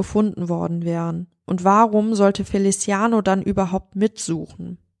danach gefunden worden wären. Und warum sollte Feliciano dann überhaupt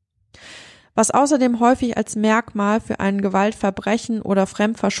mitsuchen? Was außerdem häufig als Merkmal für ein Gewaltverbrechen oder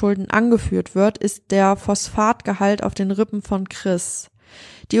Fremdverschulden angeführt wird, ist der Phosphatgehalt auf den Rippen von Chris.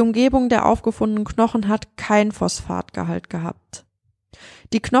 Die Umgebung der aufgefundenen Knochen hat kein Phosphatgehalt gehabt.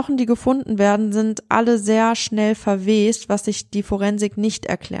 Die Knochen, die gefunden werden, sind alle sehr schnell verwest, was sich die Forensik nicht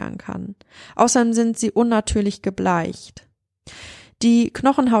erklären kann. Außerdem sind sie unnatürlich gebleicht. Die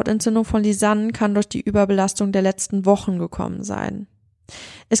Knochenhautentzündung von Lisanne kann durch die Überbelastung der letzten Wochen gekommen sein.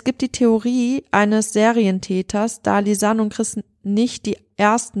 Es gibt die Theorie eines Serientäters, da Lisanne und Chris nicht die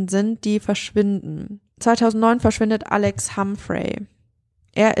ersten sind, die verschwinden. 2009 verschwindet Alex Humphrey.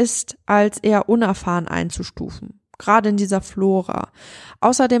 Er ist als eher unerfahren einzustufen, gerade in dieser Flora.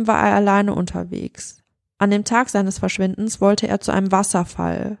 Außerdem war er alleine unterwegs. An dem Tag seines Verschwindens wollte er zu einem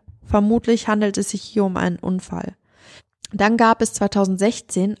Wasserfall. Vermutlich handelt es sich hier um einen Unfall. Dann gab es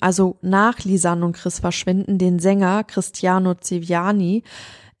 2016, also nach Lisanne und Chris Verschwinden, den Sänger Cristiano Civiani.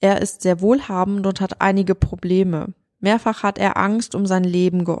 Er ist sehr wohlhabend und hat einige Probleme. Mehrfach hat er Angst um sein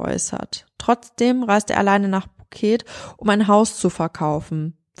Leben geäußert. Trotzdem reiste er alleine nach Phuket, um ein Haus zu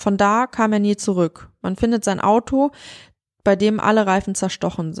verkaufen. Von da kam er nie zurück. Man findet sein Auto, bei dem alle Reifen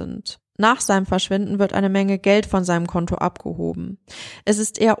zerstochen sind. Nach seinem Verschwinden wird eine Menge Geld von seinem Konto abgehoben. Es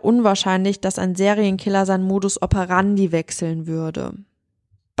ist eher unwahrscheinlich, dass ein Serienkiller seinen Modus operandi wechseln würde.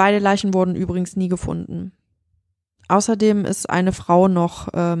 Beide Leichen wurden übrigens nie gefunden. Außerdem ist eine Frau noch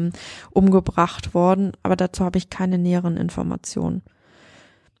umgebracht worden, aber dazu habe ich keine näheren Informationen.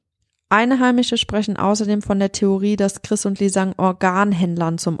 Einheimische sprechen außerdem von der Theorie, dass Chris und Lisanne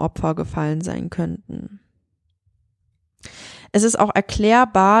Organhändlern zum Opfer gefallen sein könnten. Es ist auch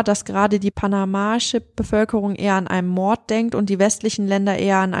erklärbar, dass gerade die panamaische Bevölkerung eher an einen Mord denkt und die westlichen Länder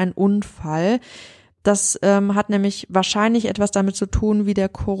eher an einen Unfall. Das hat nämlich wahrscheinlich etwas damit zu tun, wie der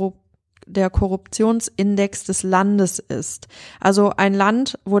Korruptionsindex des Landes ist. Also ein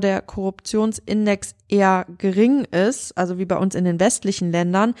Land, wo der Korruptionsindex eher gering ist, also wie bei uns in den westlichen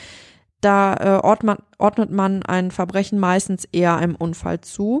Ländern, da ordnet man ein Verbrechen meistens eher einem Unfall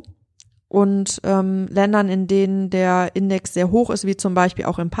zu. Und Ländern, in denen der Index sehr hoch ist, wie zum Beispiel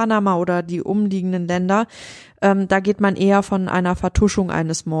auch in Panama oder die umliegenden Länder, da geht man eher von einer Vertuschung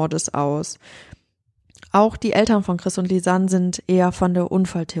eines Mordes aus. Auch die Eltern von Chris und Lisanne sind eher von der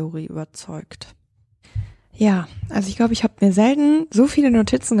Unfalltheorie überzeugt. Ja, also ich glaube, ich habe mir selten so viele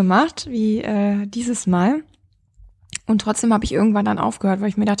Notizen gemacht wie dieses Mal. Und trotzdem habe ich irgendwann dann aufgehört, weil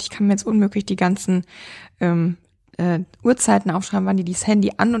ich mir dachte, ich kann mir jetzt unmöglich die ganzen Uhrzeiten aufschreiben, wann die dieses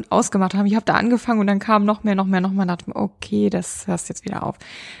Handy an- und ausgemacht haben. Ich habe da angefangen und dann kam noch mehr, dachte mir, okay, das hörst jetzt wieder auf.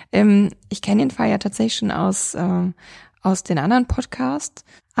 Ich kenne den Fall ja tatsächlich schon aus den anderen Podcasts,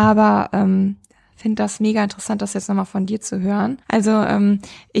 aber finde das mega interessant, das jetzt nochmal von dir zu hören. Also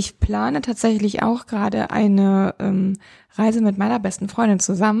ich plane tatsächlich auch gerade eine Reise mit meiner besten Freundin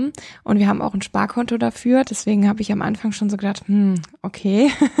zusammen und wir haben auch ein Sparkonto dafür, deswegen habe ich am Anfang schon so gedacht, okay.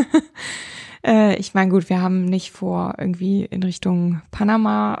 Ich meine, gut, wir haben nicht vor, irgendwie in Richtung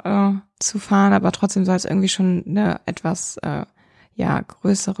Panama zu fahren, aber trotzdem soll es irgendwie schon eine etwas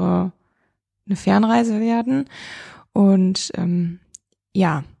größere, eine Fernreise werden. Und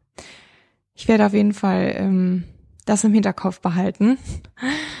ja, ich werde auf jeden Fall das im Hinterkopf behalten.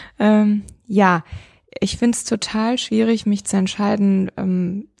 Ja, ich finde es total schwierig, mich zu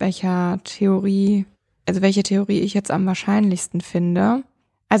entscheiden, welche Theorie ich jetzt am wahrscheinlichsten finde.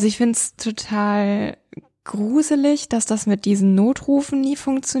 Also ich finde es total gruselig, dass das mit diesen Notrufen nie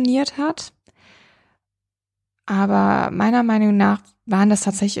funktioniert hat. Aber meiner Meinung nach waren das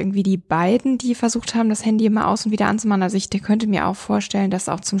tatsächlich irgendwie die beiden, die versucht haben, das Handy immer aus und wieder anzumachen. Also ich könnte mir auch vorstellen, dass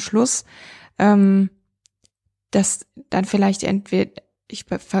auch zum Schluss dass dann vielleicht entweder, ich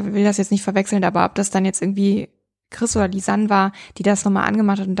will das jetzt nicht verwechseln, aber ob das dann jetzt irgendwie Chris oder Lisanne war, die das nochmal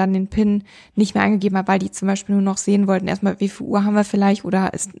angemacht hat und dann den PIN nicht mehr eingegeben hat, weil die zum Beispiel nur noch sehen wollten, erstmal wie viel Uhr haben wir vielleicht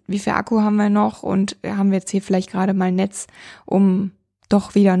oder wie viel Akku haben wir noch und haben wir jetzt hier vielleicht gerade mal Netz, um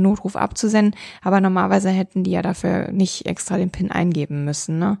doch wieder einen Notruf abzusenden, aber normalerweise hätten die ja dafür nicht extra den PIN eingeben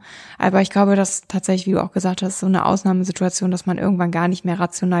müssen, ne? Aber ich glaube, dass tatsächlich, wie du auch gesagt hast, so eine Ausnahmesituation, dass man irgendwann gar nicht mehr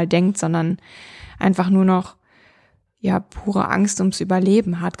rational denkt, sondern einfach nur noch pure Angst ums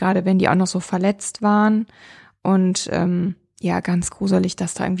Überleben hat, gerade wenn die auch noch so verletzt waren. Und ja, ganz gruselig,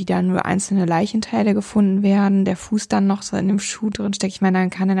 dass da irgendwie da nur einzelne Leichenteile gefunden werden, der Fuß dann noch so in dem Schuh drin steckt. Ich meine, dann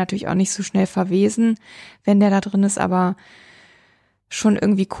kann er natürlich auch nicht so schnell verwesen, wenn der da drin ist, aber schon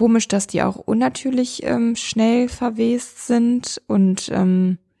irgendwie komisch, dass die auch unnatürlich schnell verwest sind und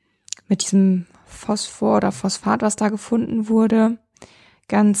mit diesem Phosphor oder Phosphat, was da gefunden wurde,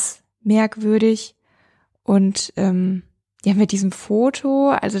 ganz merkwürdig. Und ja, mit diesem Foto,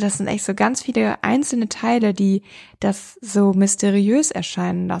 also das sind echt so ganz viele einzelne Teile, die das so mysteriös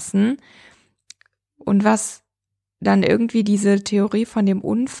erscheinen lassen. Und was dann irgendwie diese Theorie von dem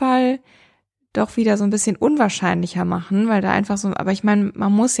Unfall doch wieder so ein bisschen unwahrscheinlicher machen, weil da einfach so, aber ich meine,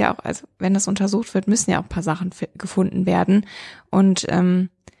 man muss ja auch, also wenn das untersucht wird, müssen ja auch ein paar Sachen gefunden werden. Und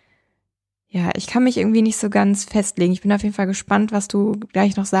ja, ich kann mich irgendwie nicht so ganz festlegen. Ich bin auf jeden Fall gespannt, was du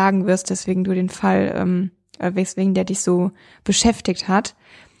gleich noch sagen wirst, deswegen du den Fall weswegen der dich so beschäftigt hat.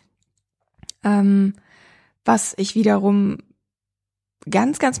 Was ich wiederum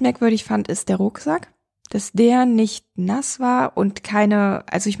ganz, ganz merkwürdig fand, ist der Rucksack, dass der nicht nass war und keine,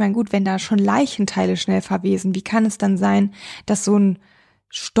 also ich meine, gut, wenn da schon Leichenteile schnell verwesen, wie kann es dann sein, dass so ein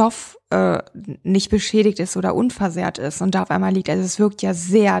Stoff nicht beschädigt ist oder unversehrt ist und da auf einmal liegt? Also es wirkt ja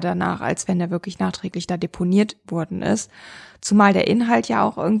sehr danach, als wenn der wirklich nachträglich da deponiert worden ist. Zumal der Inhalt ja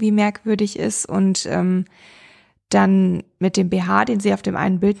auch irgendwie merkwürdig ist und dann mit dem BH, den sie auf dem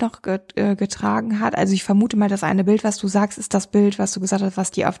einen Bild noch getragen hat. Also ich vermute mal, das eine Bild, was du sagst, ist das Bild, was du gesagt hast,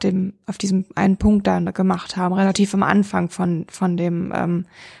 was die auf diesem einen Punkt dann gemacht haben, relativ am Anfang von dem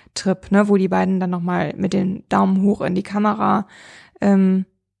Trip, ne, wo die beiden dann nochmal mit den Daumen hoch in die Kamera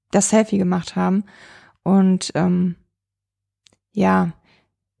das Selfie gemacht haben. Und ja,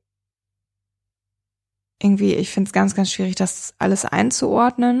 irgendwie, ich finde es ganz, ganz schwierig, das alles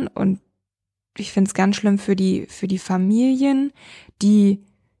einzuordnen und ich finde es ganz schlimm für die Familien, die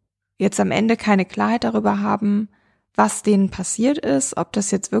jetzt am Ende keine Klarheit darüber haben, was denen passiert ist, ob das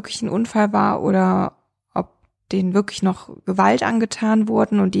jetzt wirklich ein Unfall war oder ob denen wirklich noch Gewalt angetan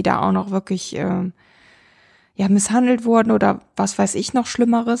wurden und die da auch noch wirklich ja misshandelt wurden oder was weiß ich noch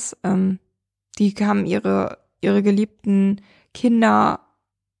Schlimmeres. Die haben ihre geliebten Kinder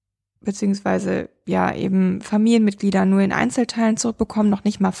beziehungsweise ja eben Familienmitglieder nur in Einzelteilen zurückbekommen, noch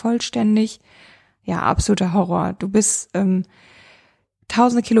nicht mal vollständig. Ja, absoluter Horror. Du bist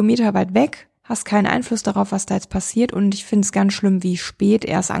tausende Kilometer weit weg, hast keinen Einfluss darauf, was da jetzt passiert und ich finde es ganz schlimm, wie spät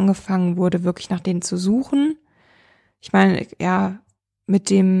erst angefangen wurde, wirklich nach denen zu suchen. Ich meine, ja, mit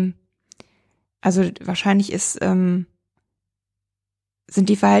dem, also wahrscheinlich sind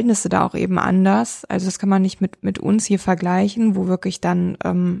die Verhältnisse da auch eben anders. Also das kann man nicht mit uns hier vergleichen, wo wirklich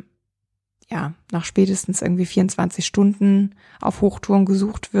dann ja, nach spätestens irgendwie 24 Stunden auf Hochtouren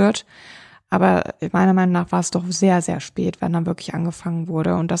gesucht wird. Aber meiner Meinung nach war es doch sehr, sehr spät, wenn dann wirklich angefangen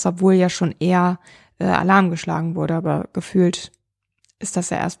wurde. Und das, obwohl ja schon eher Alarm geschlagen wurde. Aber gefühlt ist das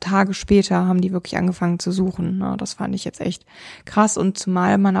ja erst Tage später, haben die wirklich angefangen zu suchen. Ne? Das fand ich jetzt echt krass. Und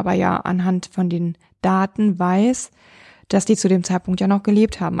zumal man aber ja anhand von den Daten weiß, dass die zu dem Zeitpunkt ja noch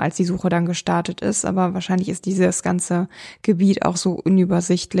gelebt haben, als die Suche dann gestartet ist. Aber wahrscheinlich ist dieses ganze Gebiet auch so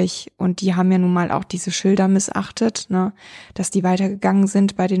unübersichtlich. Und die haben ja nun mal auch diese Schilder missachtet, ne? Dass die weitergegangen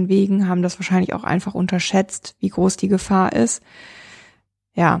sind bei den Wegen, haben das wahrscheinlich auch einfach unterschätzt, wie groß die Gefahr ist.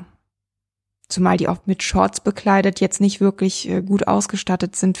 Ja, zumal die oft mit Shorts bekleidet jetzt nicht wirklich gut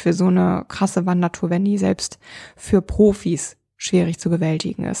ausgestattet sind für so eine krasse Wandertour, wenn die selbst für Profis schwierig zu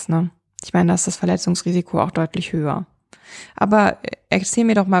bewältigen ist, ne? Ich meine, da ist das Verletzungsrisiko auch deutlich höher. Aber erzähl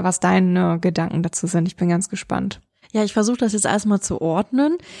mir doch mal, was deine Gedanken dazu sind. Ich bin ganz gespannt. Ja, ich versuche das jetzt erstmal zu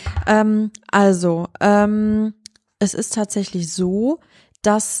ordnen. Es ist tatsächlich so,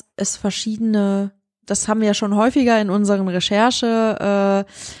 dass es verschiedene, das haben wir ja schon häufiger in unseren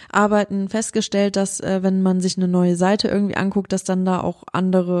Recherchearbeiten festgestellt, dass wenn man sich eine neue Seite irgendwie anguckt, dass dann da auch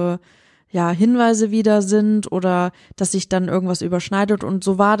andere Hinweise wieder sind oder dass sich dann irgendwas überschneidet und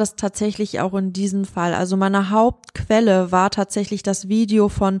so war das tatsächlich auch in diesem Fall. Also meine Hauptquelle war tatsächlich das Video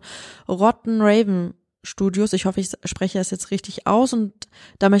von Rotten Raven Studios. Ich hoffe, ich spreche das jetzt richtig aus und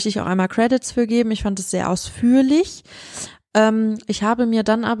da möchte ich auch einmal Credits für geben. Ich fand es sehr ausführlich. Ich habe mir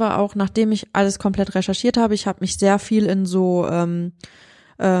dann aber auch, nachdem ich alles komplett recherchiert habe, ich habe mich sehr viel in so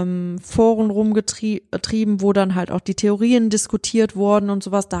Foren rumgetrieben, wo dann halt auch die Theorien diskutiert wurden und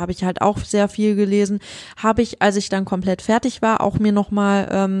sowas. Da habe ich halt auch sehr viel gelesen. Habe ich, als ich dann komplett fertig war, auch mir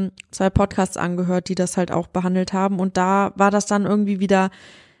nochmal 2 Podcasts angehört, die das halt auch behandelt haben. Und da war das dann irgendwie wieder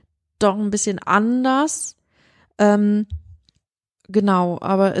doch ein bisschen anders. Genau,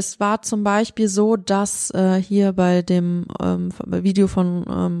 aber es war zum Beispiel so, dass hier bei dem Video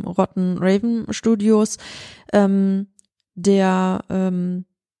von Rotten Raven Studios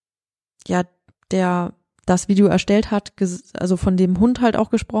da das Video erstellt hat, also von dem Hund halt auch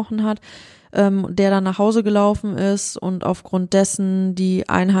gesprochen hat, der dann nach Hause gelaufen ist und aufgrund dessen die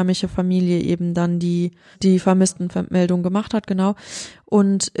einheimische Familie eben dann die Vermisstenmeldung gemacht hat, genau.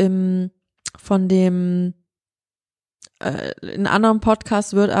 Und von dem in anderen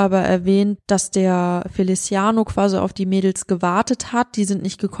Podcasts wird aber erwähnt, dass der Feliciano quasi auf die Mädels gewartet hat. Die sind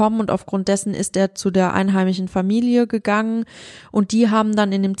nicht gekommen und aufgrund dessen ist er zu der einheimischen Familie gegangen und die haben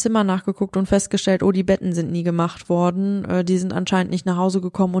dann in dem Zimmer nachgeguckt und festgestellt, oh, die Betten sind nie gemacht worden. Die sind anscheinend nicht nach Hause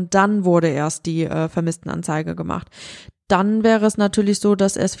gekommen und dann wurde erst die Vermisstenanzeige gemacht. Dann wäre es natürlich so,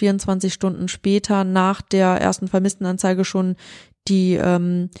 dass erst 24 Stunden später nach der ersten Vermisstenanzeige schon die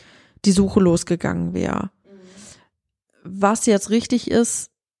Suche losgegangen wäre. Was jetzt richtig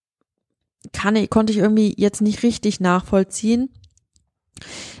ist, konnte ich irgendwie jetzt nicht richtig nachvollziehen.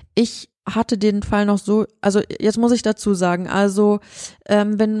 Ich hatte den Fall noch so, also jetzt muss ich dazu sagen, also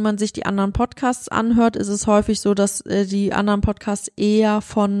wenn man sich die anderen Podcasts anhört, ist es häufig so, dass die anderen Podcasts eher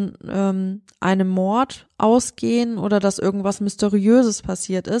von einem Mord ausgehen oder dass irgendwas Mysteriöses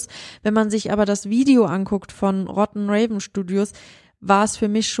passiert ist. Wenn man sich aber das Video anguckt von Rotten Raven Studios, war es für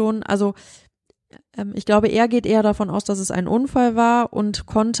mich schon, also ich glaube, er geht eher davon aus, dass es ein Unfall war und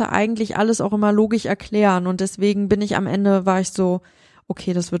konnte eigentlich alles auch immer logisch erklären und deswegen war ich so,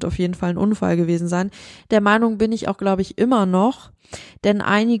 okay, das wird auf jeden Fall ein Unfall gewesen sein. Der Meinung bin ich auch, glaube ich, immer noch, denn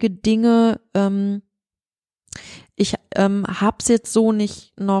einige Dinge, ich hab's jetzt so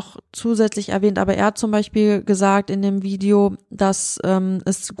nicht noch zusätzlich erwähnt, aber er hat zum Beispiel gesagt in dem Video, dass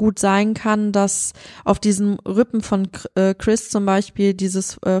es gut sein kann, dass auf diesen Rippen von Chris zum Beispiel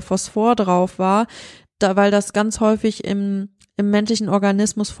dieses Phosphor drauf war, weil das ganz häufig im menschlichen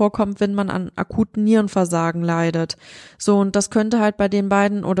Organismus vorkommt, wenn man an akuten Nierenversagen leidet. So, und das könnte halt bei den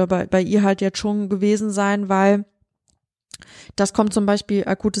beiden oder bei ihr halt jetzt schon gewesen sein, weil das kommt zum Beispiel,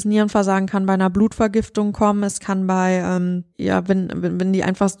 akutes Nierenversagen kann bei einer Blutvergiftung kommen, es kann bei, wenn die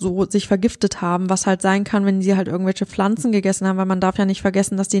einfach so sich vergiftet haben, was halt sein kann, wenn sie halt irgendwelche Pflanzen gegessen haben, weil man darf ja nicht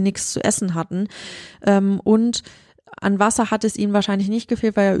vergessen, dass die nichts zu essen hatten. Und an Wasser hat es ihnen wahrscheinlich nicht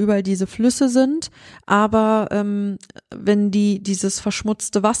gefehlt, weil ja überall diese Flüsse sind, aber wenn die dieses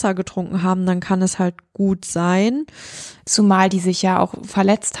verschmutzte Wasser getrunken haben, dann kann es halt gut sein. Zumal die sich ja auch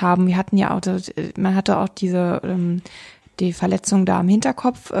verletzt haben. Man hatte auch die Verletzung da am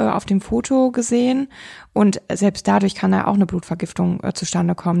Hinterkopf auf dem Foto gesehen und selbst dadurch kann ja auch eine Blutvergiftung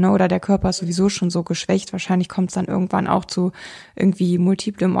zustande kommen, ne? Oder der Körper ist sowieso schon so geschwächt, wahrscheinlich kommt es dann irgendwann auch zu irgendwie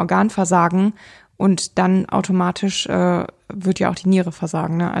multiplem Organversagen und dann automatisch wird ja auch die Niere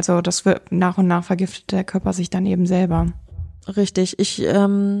versagen, ne? Also das wird nach und nach vergiftet der Körper sich dann eben selber. Richtig, ich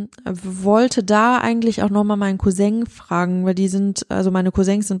wollte da eigentlich auch nochmal meinen Cousin fragen, weil meine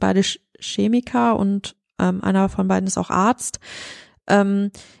Cousins sind beide Chemiker und einer von beiden ist auch Arzt,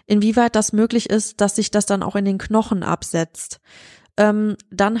 inwieweit das möglich ist, dass sich das dann auch in den Knochen absetzt.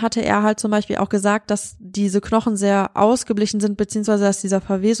 Dann hatte er halt zum Beispiel auch gesagt, dass diese Knochen sehr ausgeblichen sind, beziehungsweise dass dieser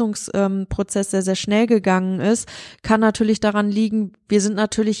Verwesungsprozess sehr, sehr schnell gegangen ist. Kann natürlich daran liegen, wir sind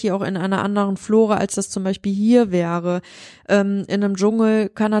natürlich hier auch in einer anderen Flora, als das zum Beispiel hier wäre. In einem Dschungel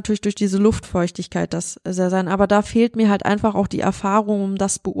kann natürlich durch diese Luftfeuchtigkeit das sehr sein, aber da fehlt mir halt einfach auch die Erfahrung, um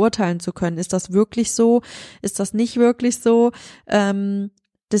das beurteilen zu können. Ist das wirklich so? Ist das nicht wirklich so?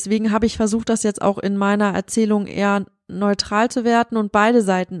 Deswegen habe ich versucht, das jetzt auch in meiner Erzählung eher neutral zu werten und beide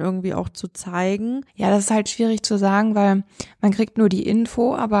Seiten irgendwie auch zu zeigen. Ja, das ist halt schwierig zu sagen, weil man kriegt nur die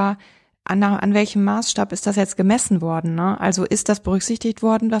Info, aber an welchem Maßstab ist das jetzt gemessen worden, ne? Also ist das berücksichtigt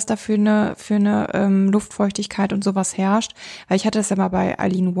worden, was da für eine Luftfeuchtigkeit und sowas herrscht? Weil ich hatte das ja mal bei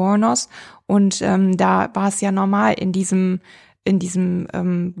Eileen Wuornos und da war es ja normal in diesem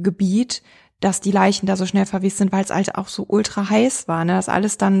Gebiet, dass die Leichen da so schnell verwest sind, weil es halt auch so ultra heiß war, ne? Das ist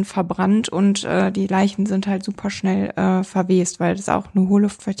alles dann verbrannt und die Leichen sind halt super schnell verwest, weil das auch eine hohe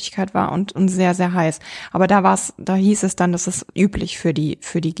Luftfeuchtigkeit war und sehr, sehr heiß. Aber da hieß es dann, das ist üblich für die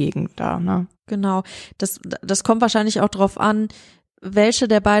Gegend da, ne? Genau. Das kommt wahrscheinlich auch drauf an, welche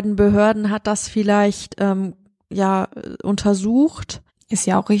der beiden Behörden hat das vielleicht untersucht. Ist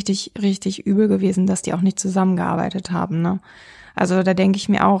ja auch richtig, richtig übel gewesen, dass die auch nicht zusammengearbeitet haben, ne? Also da denke ich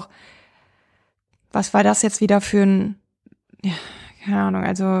mir auch, was war das jetzt wieder für keine Ahnung,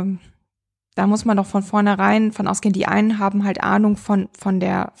 also da muss man doch von vornherein von ausgehen, die einen haben halt Ahnung von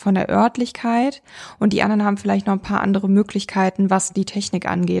der Örtlichkeit und die anderen haben vielleicht noch ein paar andere Möglichkeiten, was die Technik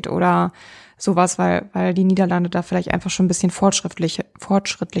angeht oder sowas, weil die Niederlande da vielleicht einfach schon ein bisschen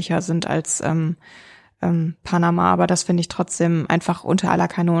fortschrittlicher sind als Panama, aber das finde ich trotzdem einfach unter aller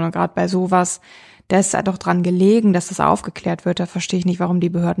Kanone, gerade bei sowas. Da ist halt doch dran gelegen, dass das aufgeklärt wird. Da verstehe ich nicht, warum die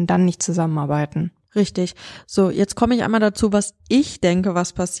Behörden dann nicht zusammenarbeiten. Richtig. So, jetzt komme ich einmal dazu, was ich denke,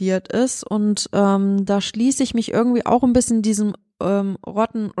 was passiert ist. Und da schließe ich mich irgendwie auch ein bisschen diesem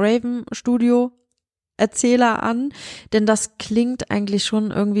Rotten Raven Studio Erzähler an, denn das klingt eigentlich schon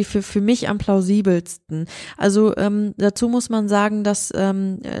irgendwie für mich am plausibelsten. Also dazu muss man sagen, dass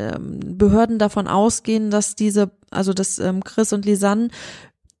Behörden davon ausgehen, dass dass Chris und Lisanne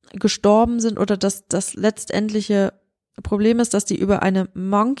gestorben sind oder dass das letztendliche Problem ist, dass die über eine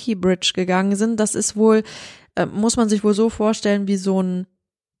Monkey Bridge gegangen sind. Das ist wohl, muss man sich wohl so vorstellen, wie so ein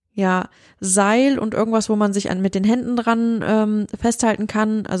Seil und irgendwas, wo man sich mit den Händen dran festhalten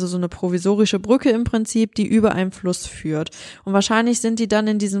kann, also so eine provisorische Brücke im Prinzip, die über einen Fluss führt. Und wahrscheinlich sind die dann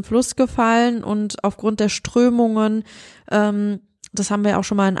in diesen Fluss gefallen und aufgrund der Strömungen, das haben wir auch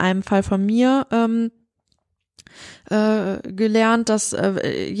schon mal in einem Fall von mir gelernt, dass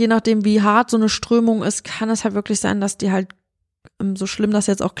je nachdem wie hart so eine Strömung ist, kann es halt wirklich sein, dass die halt, so schlimm das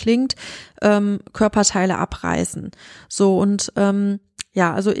jetzt auch klingt, Körperteile abreißen. So und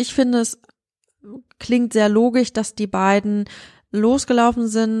also ich finde, es klingt sehr logisch, dass die beiden losgelaufen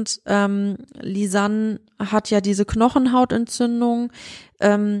sind. Lisanne hat ja diese Knochenhautentzündung.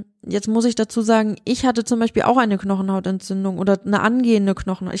 Jetzt muss ich dazu sagen, ich hatte zum Beispiel auch eine Knochenhautentzündung oder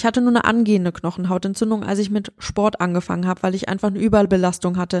ich hatte nur eine angehende Knochenhautentzündung, als ich mit Sport angefangen habe, weil ich einfach eine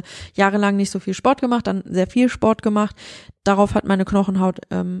Überbelastung hatte. Jahrelang nicht so viel Sport gemacht, dann sehr viel Sport gemacht. Darauf hat meine Knochenhaut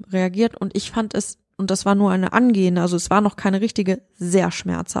reagiert und ich fand es, und das war nur eine angehende, also es war noch keine richtige, sehr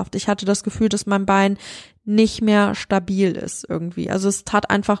schmerzhaft. Ich hatte das Gefühl, dass mein Bein nicht mehr stabil ist irgendwie. Also es tat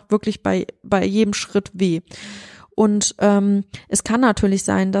einfach wirklich bei jedem Schritt weh. Und es kann natürlich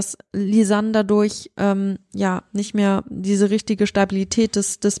sein, dass Lisanne dadurch nicht mehr diese richtige Stabilität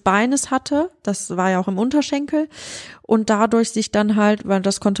des Beines hatte. Das war ja auch im Unterschenkel. Und dadurch sich dann halt, weil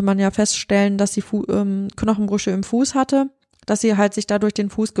das konnte man ja feststellen, dass sie Knochenbrüche im Fuß hatte, dass sie halt sich dadurch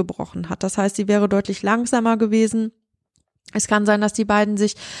den Fuß gebrochen hat. Das heißt, sie wäre deutlich langsamer gewesen. Es kann sein, dass die beiden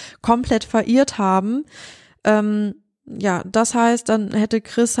sich komplett verirrt haben. Das heißt, dann hätte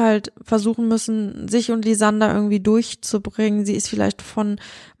Chris halt versuchen müssen, sich und Lisanne irgendwie durchzubringen. Sie ist vielleicht von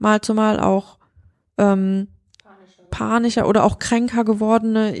Mal zu Mal auch panischer oder auch kränker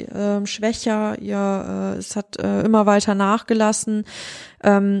geworden, schwächer. Es hat immer weiter nachgelassen.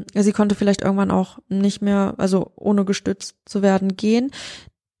 Sie konnte vielleicht irgendwann auch nicht mehr, also ohne gestützt zu werden, gehen.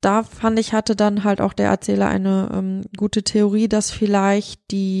 Da fand ich, hatte dann halt auch der Erzähler eine gute Theorie, dass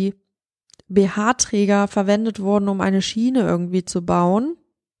vielleicht die BH-Träger verwendet wurden, um eine Schiene irgendwie zu bauen,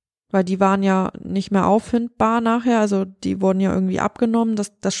 weil die waren ja nicht mehr auffindbar nachher, also die wurden ja irgendwie abgenommen.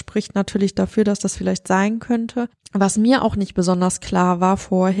 Das spricht natürlich dafür, dass das vielleicht sein könnte. Was mir auch nicht besonders klar war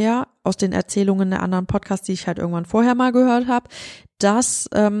vorher, aus den Erzählungen der anderen Podcasts, die ich halt irgendwann vorher mal gehört habe, dass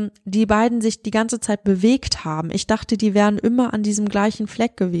die beiden sich die ganze Zeit bewegt haben. Ich dachte, die wären immer an diesem gleichen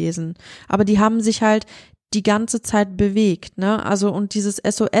Fleck gewesen, aber die haben sich halt die ganze Zeit bewegt, ne? Also und dieses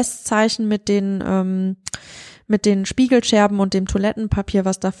SOS-Zeichen mit den Spiegelscherben und dem Toilettenpapier,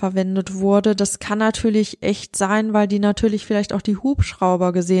 was da verwendet wurde, das kann natürlich echt sein, weil die natürlich vielleicht auch die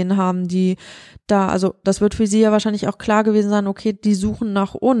Hubschrauber gesehen haben, die da, also das wird für sie ja wahrscheinlich auch klar gewesen sein, okay, die suchen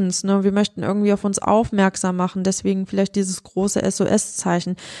nach uns, ne? Wir möchten irgendwie auf uns aufmerksam machen, deswegen vielleicht dieses große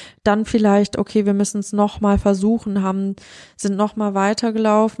SOS-Zeichen. Dann vielleicht, okay, wir müssen es nochmal versuchen, sind nochmal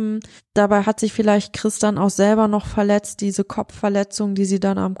weitergelaufen. Dabei hat sich vielleicht Chris dann auch selber noch verletzt, diese Kopfverletzung, die sie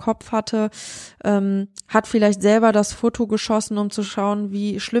dann am Kopf hatte, hat vielleicht selber das Foto geschossen, um zu schauen,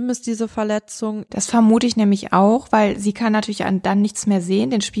 wie schlimm ist diese Verletzung. Das vermute ich nämlich auch, weil sie kann natürlich dann nichts mehr sehen.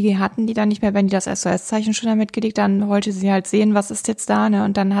 Den Spiegel hatten die dann nicht mehr, wenn die das SOS-Zeichen schon damit gelegt, dann wollte sie halt sehen, was ist jetzt da, ne?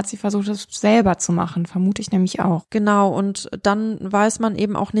 Und dann hat sie versucht, das selber zu machen, vermute ich nämlich auch. Genau, und dann weiß man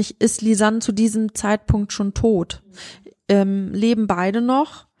eben auch nicht, ist Lisanne zu diesem Zeitpunkt schon tot? Leben beide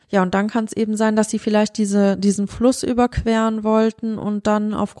noch? Ja, und dann kann es eben sein, dass sie vielleicht diesen Fluss überqueren wollten und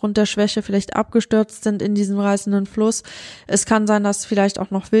dann aufgrund der Schwäche vielleicht abgestürzt sind in diesem reißenden Fluss. Es kann sein, dass vielleicht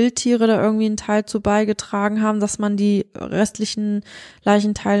auch noch Wildtiere da irgendwie einen Teil zu beigetragen haben, dass man die restlichen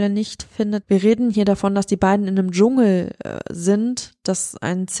Leichenteile nicht findet. Wir reden hier davon, dass die beiden in einem Dschungel sind, das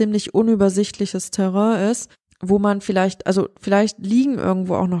ein ziemlich unübersichtliches Terrain ist, wo man vielleicht liegen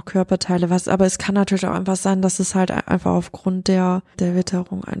irgendwo auch noch Körperteile, aber es kann natürlich auch einfach sein, dass es halt einfach aufgrund der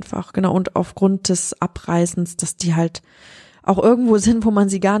Witterung einfach, genau, und aufgrund des Abreißens, dass die halt auch irgendwo sind, wo man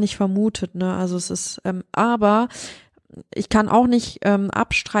sie gar nicht vermutet, ne, also es ist, aber ich kann auch nicht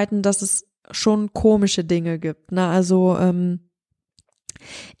abstreiten, dass es schon komische Dinge gibt, ne, also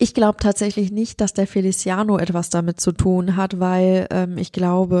ich glaube tatsächlich nicht, dass der Feliciano etwas damit zu tun hat, weil ich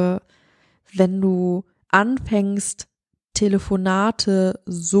glaube, wenn du anfängst, Telefonate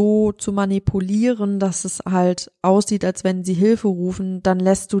so zu manipulieren, dass es halt aussieht, als wenn sie Hilfe rufen, dann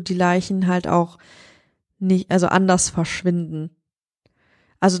lässt du die Leichen halt auch nicht, also anders verschwinden.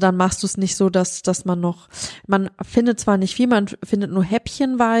 Also dann machst du es nicht so, dass man findet zwar nicht viel, man findet nur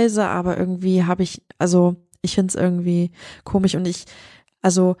häppchenweise, aber irgendwie ich finde es irgendwie komisch und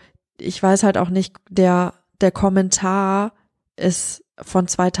ich weiß halt auch nicht, der Kommentar ist von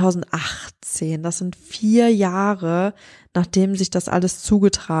 2018. Das sind 4 Jahre, nachdem sich das alles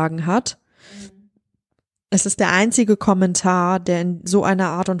zugetragen hat. Es ist der einzige Kommentar, der in so einer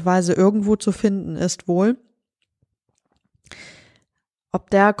Art und Weise irgendwo zu finden ist, wohl. Ob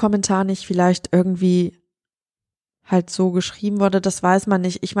der Kommentar nicht vielleicht irgendwie halt so geschrieben wurde, das weiß man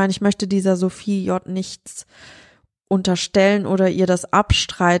nicht. Ich meine, ich möchte dieser Sophie J. nichts unterstellen oder ihr das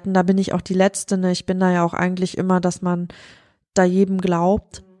abstreiten. Da bin ich auch die Letzte, ne? Ich bin da ja auch eigentlich immer, dass man da jedem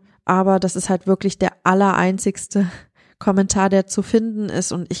glaubt. Aber das ist halt wirklich der allereinzigste Kommentar, der zu finden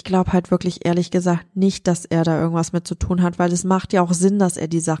ist. Und ich glaube halt wirklich ehrlich gesagt nicht, dass er da irgendwas mit zu tun hat, weil es macht ja auch Sinn, dass er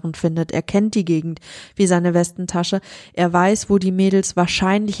die Sachen findet. Er kennt die Gegend wie seine Westentasche. Er weiß, wo die Mädels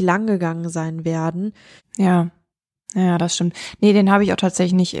wahrscheinlich lang gegangen sein werden. Ja, das stimmt. Nee, den habe ich auch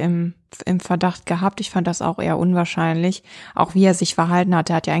tatsächlich nicht im Verdacht gehabt. Ich fand das auch eher unwahrscheinlich. Auch wie er sich verhalten hat,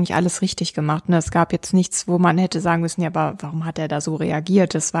 er hat ja eigentlich alles richtig gemacht. Ne? Es gab jetzt nichts, wo man hätte sagen müssen, ja, aber warum hat er da so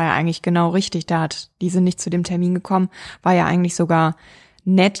reagiert? Das war ja eigentlich genau richtig. Die sind nicht zu dem Termin gekommen. War ja eigentlich sogar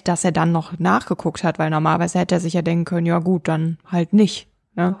nett, dass er dann noch nachgeguckt hat, weil normalerweise hätte er sich ja denken können, ja gut, dann halt nicht,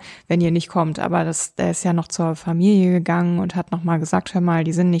 ne? Wenn ihr nicht kommt. Aber der ist ja noch zur Familie gegangen und hat nochmal gesagt, hör mal,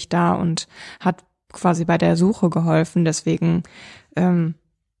 die sind nicht da und hat quasi bei der Suche geholfen, deswegen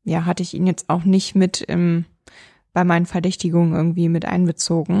hatte ich ihn jetzt auch nicht mit bei meinen Verdächtigungen irgendwie mit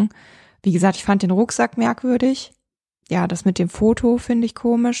einbezogen. Wie gesagt, ich fand den Rucksack merkwürdig. Ja, das mit dem Foto finde ich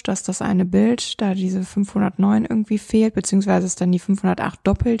komisch, dass das eine Bild, da diese 509 irgendwie fehlt, beziehungsweise es dann die 508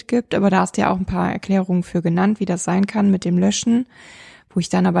 doppelt gibt, aber da hast du ja auch ein paar Erklärungen für genannt, wie das sein kann mit dem Löschen. Wo ich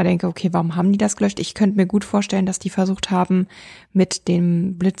dann aber denke, okay, warum haben die das gelöscht? Ich könnte mir gut vorstellen, dass die versucht haben, mit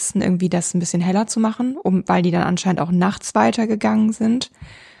den Blitzen irgendwie das ein bisschen heller zu machen, weil die dann anscheinend auch nachts weitergegangen sind,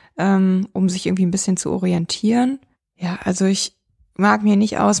 um sich irgendwie ein bisschen zu orientieren. Ja, also ich mag mir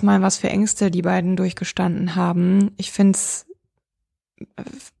nicht ausmalen, was für Ängste die beiden durchgestanden haben. Ich find's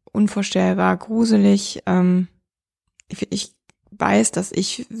unvorstellbar gruselig. Ich weiß, dass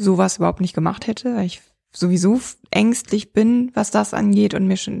ich sowas überhaupt nicht gemacht hätte, weil ich sowieso ängstlich bin, was das angeht und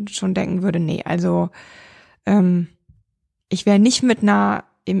mir schon denken würde, nee, also ich wäre nicht mit einer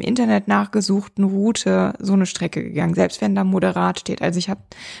im Internet nachgesuchten Route so eine Strecke gegangen, selbst wenn da moderat steht. Also ich habe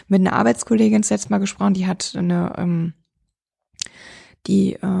mit einer Arbeitskollegin das letzte Mal gesprochen, die hat muss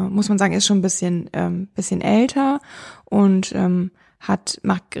man sagen, ist schon ein bisschen älter und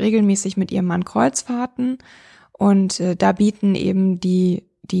macht regelmäßig mit ihrem Mann Kreuzfahrten und da bieten eben die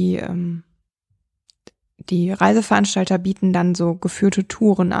Reiseveranstalter bieten dann so geführte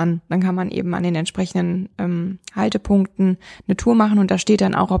Touren an. Dann kann man eben an den entsprechenden Haltepunkten eine Tour machen und da steht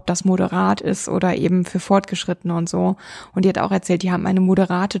dann auch, ob das moderat ist oder eben für Fortgeschrittene und so. Und die hat auch erzählt, die haben eine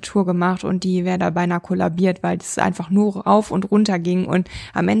moderate Tour gemacht und die wäre da beinahe kollabiert, weil das einfach nur rauf und runter ging und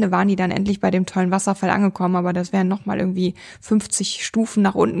am Ende waren die dann endlich bei dem tollen Wasserfall angekommen, aber das wären nochmal irgendwie 50 Stufen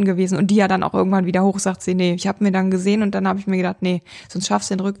nach unten gewesen und die ja dann auch irgendwann wieder hoch, sagt sie, nee, ich habe mir dann gesehen und dann habe ich mir gedacht, nee, sonst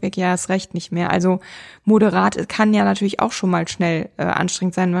schaffst du den Rückweg ja erst recht nicht mehr. Also moderat kann ja natürlich auch schon mal schnell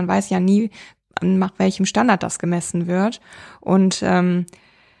anstrengend sein. Man weiß ja nie, nach welchem Standard das gemessen wird. Und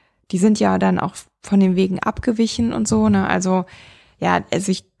die sind ja dann auch von den Wegen abgewichen und so. Ne? Also ja,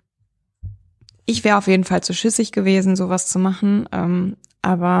 ich wäre auf jeden Fall zu schissig gewesen, sowas zu machen.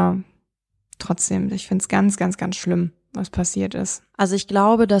 Aber trotzdem, ich finde es ganz, ganz, ganz schlimm, was passiert ist. Also ich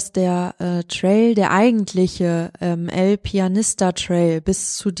glaube, dass der Trail, der eigentliche El Pianista Trail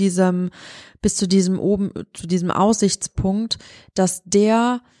bis zu diesem Aussichtspunkt, dass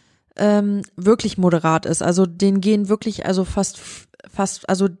der wirklich moderat ist. Also den gehen wirklich, also fast,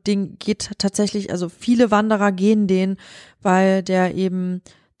 also den geht tatsächlich, also viele Wanderer gehen den, weil der eben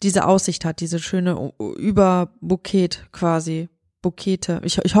diese Aussicht hat, diese schöne Überbuket quasi. Bukete.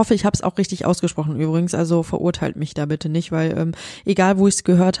 Ich hoffe, ich habe es auch richtig ausgesprochen übrigens, also verurteilt mich da bitte nicht, weil egal wo ich es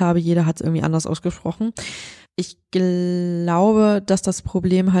gehört habe, jeder hat es irgendwie anders ausgesprochen. Ich glaube, dass das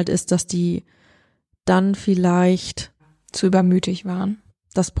Problem halt ist, dass die dann vielleicht zu übermütig waren.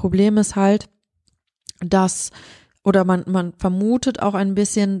 Das Problem ist halt, oder man vermutet auch ein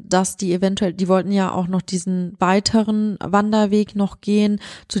bisschen, dass die wollten ja auch noch diesen weiteren Wanderweg noch gehen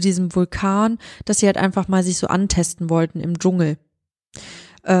zu diesem Vulkan, dass sie halt einfach mal sich so antesten wollten im Dschungel.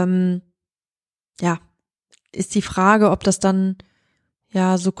 Ist die Frage, ob das dann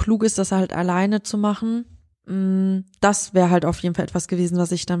ja so klug ist, das halt alleine zu machen. Das wäre halt auf jeden Fall etwas gewesen,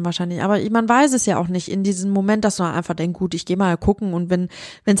 was ich dann wahrscheinlich, aber man weiß es ja auch nicht in diesem Moment, dass man einfach denkt, gut, ich gehe mal gucken und wenn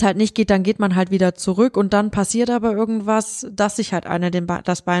es halt nicht geht, dann geht man halt wieder zurück und dann passiert aber irgendwas, dass sich halt einer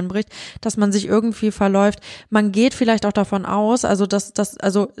das Bein bricht, dass man sich irgendwie verläuft. Man geht vielleicht auch davon aus, also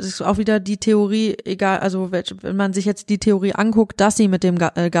also ist auch wieder die Theorie, egal, also wenn man sich jetzt die Theorie anguckt, dass sie mit dem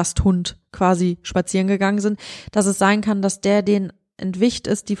Gasthund quasi spazieren gegangen sind, dass es sein kann, dass der den entwischt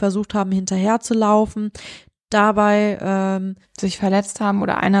ist, die versucht haben, hinterher zu laufen, dabei sich verletzt haben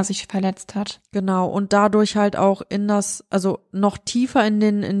oder einer sich verletzt hat. Genau, und dadurch halt auch also noch tiefer in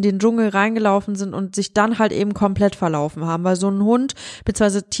den Dschungel reingelaufen sind und sich dann halt eben komplett verlaufen haben, weil so ein Hund,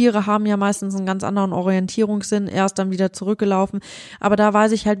 beziehungsweise Tiere haben ja meistens einen ganz anderen Orientierungssinn, er ist dann wieder zurückgelaufen, aber da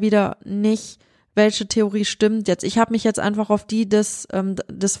weiß ich halt wieder nicht, welche Theorie stimmt jetzt. Ich habe mich jetzt einfach auf die des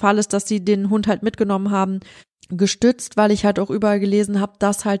Falles, dass sie den Hund halt mitgenommen haben, gestützt, weil ich halt auch überall gelesen habe,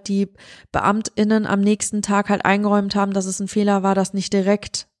 dass halt die BeamtInnen am nächsten Tag halt eingeräumt haben, dass es ein Fehler war, das nicht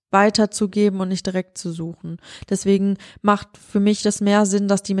direkt weiterzugeben und nicht direkt zu suchen. Deswegen macht für mich das mehr Sinn,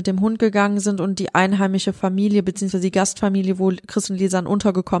 dass die mit dem Hund gegangen sind und die einheimische Familie beziehungsweise die Gastfamilie, wo Chris und Lisan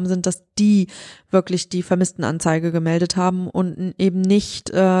untergekommen sind, dass die wirklich die Vermisstenanzeige gemeldet haben und eben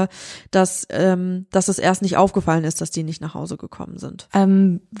nicht, dass es erst nicht aufgefallen ist, dass die nicht nach Hause gekommen sind.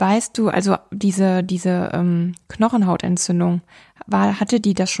 Weißt du, also diese Knochenhautentzündung, hatte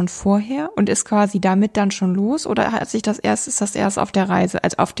die das schon vorher und ist quasi damit dann schon los oder ist das erst auf der Reise,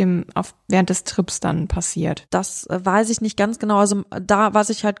 also während des Trips dann passiert? Das weiß ich nicht ganz genau. Also da,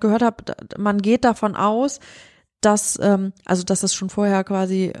 was ich halt gehört habe, man geht davon aus, dass es schon vorher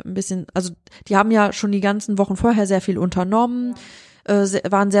quasi ein bisschen, also die haben ja schon die ganzen Wochen vorher sehr viel unternommen,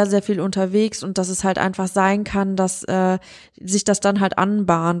 waren sehr, sehr viel unterwegs und dass es halt einfach sein kann, dass sich das dann halt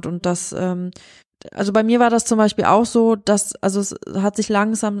anbahnt und dass also bei mir war das zum Beispiel auch so, also es hat sich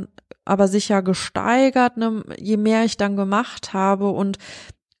langsam aber sicher gesteigert, ne, je mehr ich dann gemacht habe und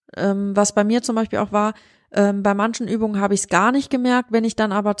was bei mir zum Beispiel auch war, bei manchen Übungen habe ich es gar nicht gemerkt, wenn ich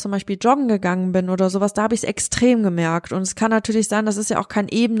dann aber zum Beispiel joggen gegangen bin oder sowas, da habe ich es extrem gemerkt und es kann natürlich sein, das ist ja auch kein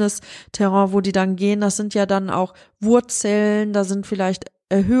ebenes Terrain, wo die dann gehen, das sind ja dann auch Wurzeln, da sind vielleicht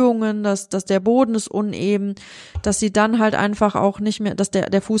Erhöhungen, dass der Boden ist uneben, dass sie dann halt einfach auch nicht mehr, dass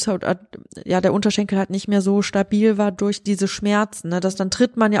der Fuß halt, ja, der Unterschenkel halt nicht mehr so stabil war durch diese Schmerzen, ne, dass dann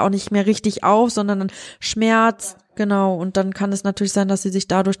tritt man ja auch nicht mehr richtig auf, sondern dann Schmerz, genau, und dann kann es natürlich sein, dass sie sich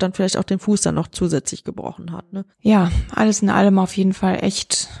dadurch dann vielleicht auch den Fuß dann noch zusätzlich gebrochen hat, ne. Ja, alles in allem auf jeden Fall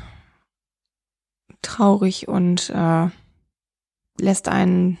echt traurig und lässt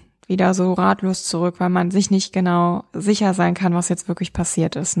einen wieder so ratlos zurück, weil man sich nicht genau sicher sein kann, was jetzt wirklich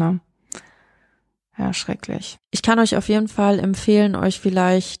passiert ist, ne? Ja, schrecklich. Ich kann euch auf jeden Fall empfehlen, euch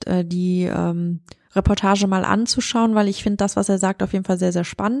vielleicht die Reportage mal anzuschauen, weil ich finde das, was er sagt, auf jeden Fall sehr, sehr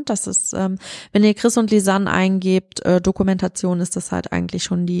spannend. Das ist, wenn ihr Chris und Lisan eingebt, Dokumentation, ist das halt eigentlich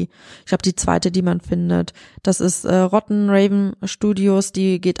schon ich glaube, die zweite, die man findet. Das ist Rotten Raven Studios,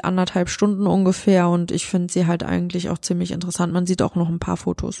 die geht 1,5 Stunden ungefähr und ich finde sie halt eigentlich auch ziemlich interessant. Man sieht auch noch ein paar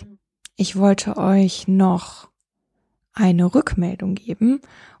Fotos. Ich wollte euch noch eine Rückmeldung geben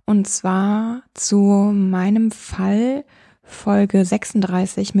und zwar zu meinem Fall Folge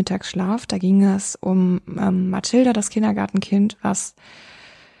 36 Mittagsschlaf. Da ging es um Mathilda, das Kindergartenkind, was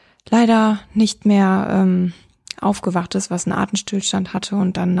leider nicht mehr aufgewacht ist, was einen Atemstillstand hatte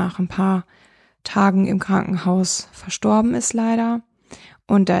und dann nach ein paar Tagen im verstorben ist leider.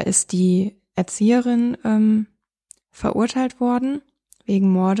 Und da ist die Erzieherin verurteilt worden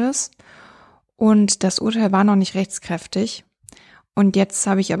wegen Mordes und das Urteil war noch nicht rechtskräftig. Und jetzt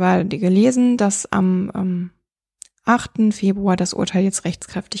habe ich aber gelesen, dass am 8. Februar das Urteil jetzt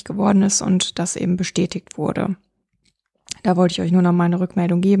rechtskräftig geworden ist und das eben bestätigt wurde. Da wollte ich euch nur noch mal eine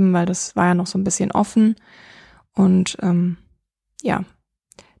Rückmeldung geben, weil das war ja noch so ein bisschen offen. Und ja,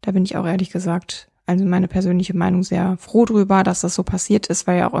 da bin ich auch ehrlich gesagt, also meine persönliche Meinung, sehr froh drüber, dass das so passiert ist,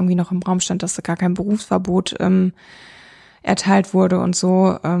 weil ja auch irgendwie noch im Raum stand, dass da gar kein Berufsverbot erteilt wurde und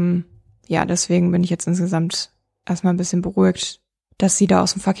so. Ja, deswegen bin ich jetzt insgesamt erstmal ein bisschen beruhigt, dass sie da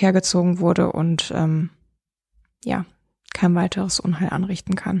aus dem Verkehr gezogen wurde und ja, kein weiteres Unheil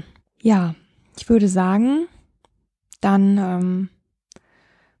anrichten kann. Ja, ich würde sagen, dann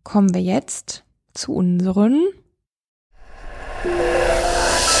kommen wir jetzt zu unseren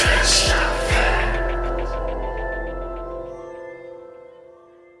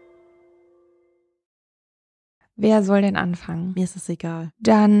Wer soll denn anfangen? Mir ist es egal.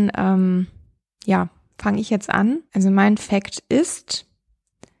 Dann, ja, fange ich jetzt an. Also mein Fact ist,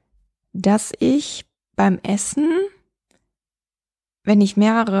 dass ich beim Essen, wenn ich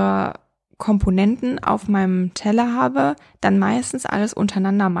mehrere Komponenten auf meinem Teller habe, dann meistens alles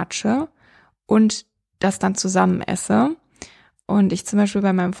untereinander matsche und das dann zusammen esse. Und ich zum Beispiel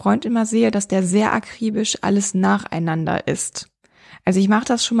bei meinem Freund immer sehe, dass der sehr akribisch alles nacheinander isst. Also ich mache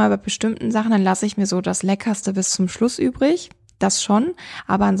das schon mal bei bestimmten Sachen, dann lasse ich mir so das Leckerste bis zum Schluss übrig. Das schon.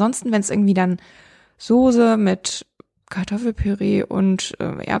 Aber ansonsten, wenn es irgendwie dann Soße mit Kartoffelpüree und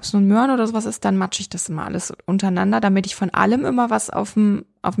Erbsen und Möhren oder sowas ist, dann matsche ich das immer alles untereinander, damit ich von allem immer was auf dem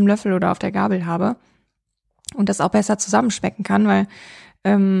Löffel oder auf der Gabel habe und das auch besser zusammenschmecken kann, weil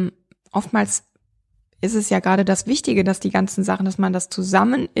oftmals ist es ja gerade das Wichtige, dass die ganzen Sachen, dass man das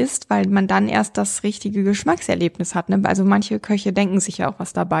zusammen isst, weil man dann erst das richtige Geschmackserlebnis hat. Ne? Also manche Köche denken sich ja auch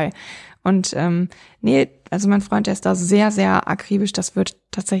was dabei. Und nee, also mein Freund, der ist da sehr, sehr akribisch. Das wird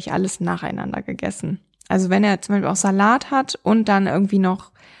tatsächlich alles nacheinander gegessen. Also wenn er zum Beispiel auch Salat hat und dann irgendwie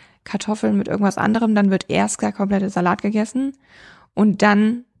noch Kartoffeln mit irgendwas anderem, dann wird erst der komplette Salat gegessen und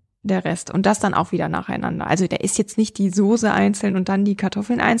dann der Rest. Und das dann auch wieder nacheinander. Also der isst jetzt nicht die Soße einzeln und dann die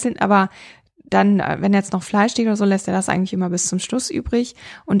Kartoffeln einzeln, aber dann, wenn jetzt noch Fleisch steht oder so, lässt er das eigentlich immer bis zum Schluss übrig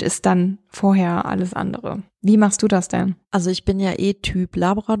und isst dann vorher alles andere. Wie machst du das denn? Also ich bin ja Typ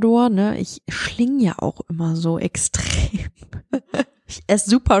Labrador, ne? Ich schlinge ja auch immer so extrem. Ich esse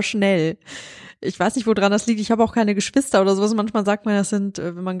super schnell. Ich weiß nicht, woran das liegt. Ich habe auch keine Geschwister oder sowas. Manchmal sagt man, das sind,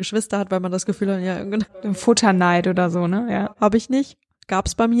 wenn man Geschwister hat, weil man das Gefühl hat, ja, genau. Futterneid oder so, ne? Ja. Habe ich nicht.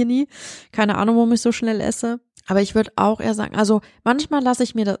 Gab's bei mir nie. Keine Ahnung, warum ich so schnell esse. Aber ich würde auch eher sagen, also manchmal lasse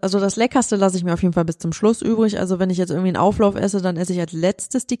ich mir das Leckerste lasse ich mir auf jeden Fall bis zum Schluss übrig. Also wenn ich jetzt irgendwie einen Auflauf esse, dann esse ich als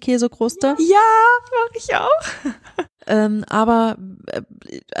letztes die Käsekruste. Ja, mache ich auch. Aber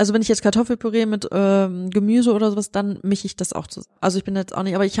also wenn ich jetzt Kartoffelpüree mit Gemüse oder sowas, dann mische ich das auch zusammen. Also ich bin jetzt auch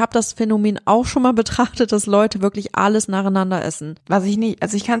nicht, aber ich habe das Phänomen auch schon mal betrachtet, dass Leute wirklich alles nacheinander essen. Was ich nicht,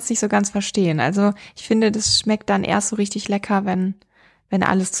 also ich kann es nicht so ganz verstehen. Also ich finde, das schmeckt dann erst so richtig lecker, wenn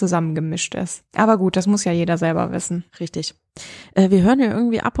alles zusammengemischt ist. Aber gut, das muss ja jeder selber wissen. Richtig. Wir hören ja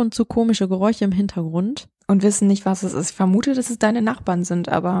irgendwie ab und zu komische Geräusche im Hintergrund. Und wissen nicht, was es ist. Ich vermute, dass es deine Nachbarn sind,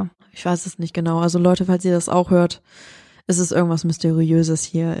 aber ich weiß es nicht genau. Also Leute, falls ihr das auch hört, ist es irgendwas Mysteriöses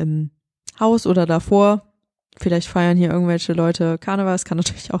hier im Haus oder davor. Vielleicht feiern hier irgendwelche Leute Karneval, das kann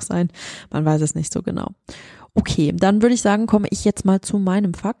natürlich auch sein. Man weiß es nicht so genau. Okay, dann würde ich sagen, komme ich jetzt mal zu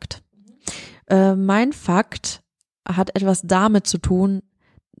meinem Fakt. Mein Fakt hat etwas damit zu tun,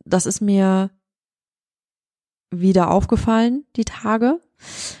 das ist mir wieder aufgefallen, die Tage.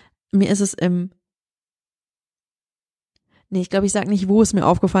 Mir ist es ich glaube, ich sage nicht, wo es mir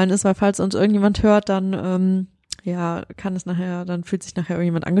aufgefallen ist, weil falls uns irgendjemand hört, dann dann fühlt sich nachher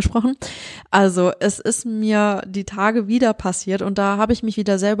irgendjemand angesprochen. Also es ist mir die Tage wieder passiert und da habe ich mich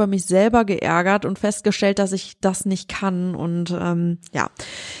wieder mich selber geärgert und festgestellt, dass ich das nicht kann und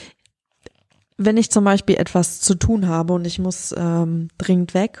wenn ich zum Beispiel etwas zu tun habe und ich muss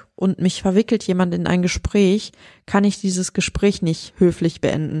dringend weg und mich verwickelt jemand in ein Gespräch, kann ich dieses Gespräch nicht höflich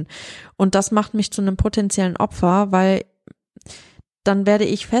beenden. Und das macht mich zu einem potenziellen Opfer, weil dann werde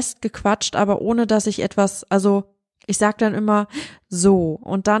ich festgequatscht, aber ohne dass ich ich sag dann immer so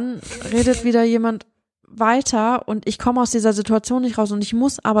und dann redet wieder jemand weiter und ich komme aus dieser Situation nicht raus und ich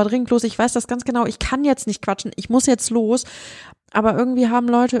muss aber dringend los. Ich weiß das ganz genau, ich kann jetzt nicht quatschen, ich muss jetzt los. Aber irgendwie haben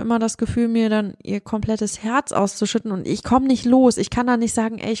Leute immer das Gefühl, mir dann ihr komplettes Herz auszuschütten und ich komme nicht los. Ich kann da nicht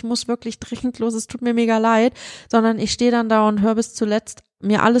sagen, ey, ich muss wirklich dringend los, es tut mir mega leid, sondern ich stehe dann da und höre bis zuletzt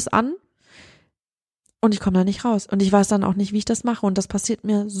mir alles an und ich komme da nicht raus. Und ich weiß dann auch nicht, wie ich das mache und das passiert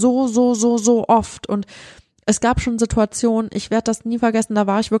mir so oft und es gab schon Situationen, ich werde das nie vergessen, da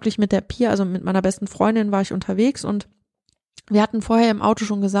war ich wirklich mit der Pia, also mit meiner besten Freundin war ich unterwegs und wir hatten vorher im Auto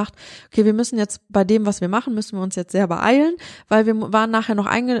schon gesagt, okay, wir müssen jetzt bei dem, was wir machen, müssen wir uns jetzt sehr beeilen, weil wir waren nachher noch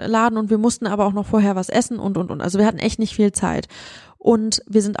eingeladen und wir mussten aber auch noch vorher was essen und. Also wir hatten echt nicht viel Zeit. Und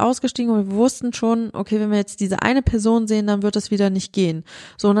wir sind ausgestiegen und wir wussten schon, okay, wenn wir jetzt diese eine Person sehen, dann wird es wieder nicht gehen.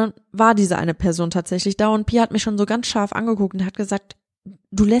 So, und dann war diese eine Person tatsächlich da und Pia hat mich schon so ganz scharf angeguckt und hat gesagt,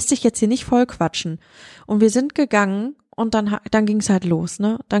 du lässt dich jetzt hier nicht voll quatschen. Und wir sind gegangen. Und dann ging's halt los,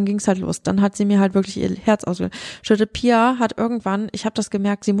 ne? Dann hat sie mir halt wirklich ihr Herz ausgeschüttet. Pia hat irgendwann, ich habe das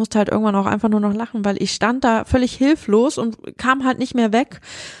gemerkt, sie musste halt irgendwann auch einfach nur noch lachen, weil ich stand da völlig hilflos und kam halt nicht mehr weg.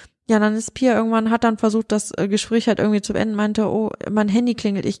 Ja, dann ist Pia hat dann versucht, das Gespräch halt irgendwie zu beenden, meinte, oh, mein Handy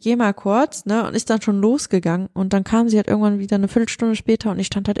klingelt, ich gehe mal kurz, ne? Und ist dann schon losgegangen. Und dann kam sie halt irgendwann wieder eine Viertelstunde später und ich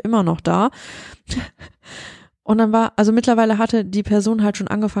stand halt immer noch da. Und dann mittlerweile hatte die Person halt schon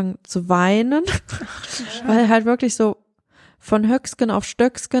angefangen zu weinen, weil halt wirklich so von Höcksken auf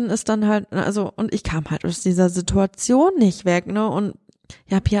Stöcksken ist dann halt, und ich kam halt aus dieser Situation nicht weg, ne, und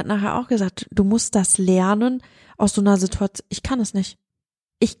ja, Pia hat nachher auch gesagt, du musst das lernen aus so einer Situation, ich kann es nicht.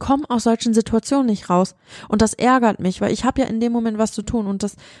 Ich komme aus solchen Situationen nicht raus und das ärgert mich, weil ich habe ja in dem Moment was zu tun und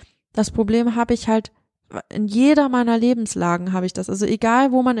das Problem habe ich halt in jeder meiner Lebenslagen habe ich das. Also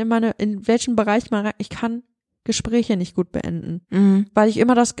egal, wo man in welchen Bereich ich kann Gespräche nicht gut beenden, weil ich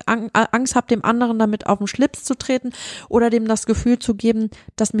immer Angst habe, dem anderen damit auf den Schlips zu treten oder dem das Gefühl zu geben,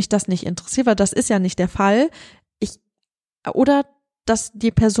 dass mich das nicht interessiert, weil das ist ja nicht der Fall. Oder dass die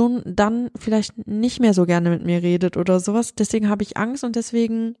Person dann vielleicht nicht mehr so gerne mit mir redet oder sowas. Deswegen habe ich Angst und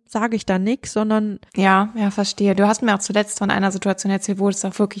deswegen sage ich da nichts, sondern Ja, verstehe. Du hast mir auch zuletzt von einer Situation erzählt, wo es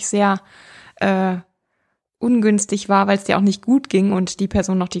auch wirklich sehr ungünstig war, weil es dir auch nicht gut ging und die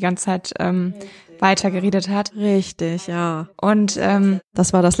Person noch die ganze Zeit weitergeredet hat. richtig, ja. Und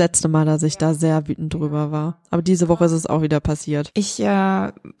Das war das letzte Mal, dass ich da sehr wütend drüber war. Aber diese Woche ist es auch wieder passiert. ich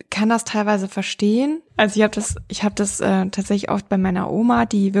kann das teilweise verstehen. Also ich habe das tatsächlich oft bei meiner Oma,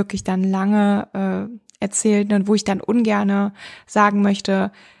 die wirklich dann lange erzählt und wo ich dann ungerne sagen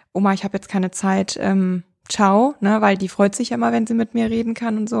möchte, Oma, ich habe jetzt keine Zeit, ciao, ne, weil die freut sich ja immer, wenn sie mit mir reden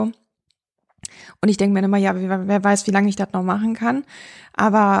kann und so. Und ich denke mir immer, ja, wer weiß, wie lange ich das noch machen kann.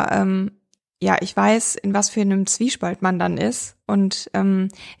 Aber ja, ich weiß, in was für einem Zwiespalt man dann ist. Und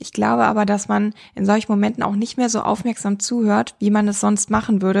ich glaube aber, dass man in solchen Momenten auch nicht mehr so aufmerksam zuhört, wie man es sonst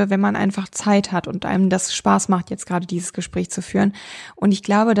machen würde, wenn man einfach Zeit hat und einem das Spaß macht, jetzt gerade dieses Gespräch zu führen. Und ich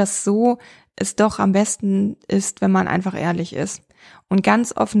glaube, dass so es doch am besten ist, wenn man einfach ehrlich ist. Und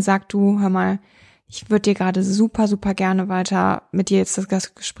ganz offen sagt, du, hör mal, ich würde dir gerade super, super gerne weiter mit dir jetzt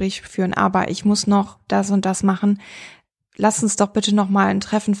das Gespräch führen, aber ich muss noch das und das machen. Lass uns doch bitte nochmal ein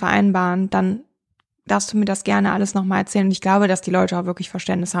Treffen vereinbaren, dann darfst du mir das gerne alles nochmal erzählen. Und ich glaube, dass die Leute auch wirklich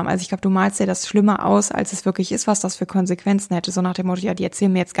Verständnis haben. Also ich glaube, du malst dir das schlimmer aus, als es wirklich ist, was das für Konsequenzen hätte. So nach dem Motto, ja, die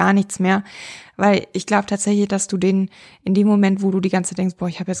erzählen mir jetzt gar nichts mehr. Weil ich glaube tatsächlich, dass du denen in dem Moment, wo du die ganze Zeit denkst, boah,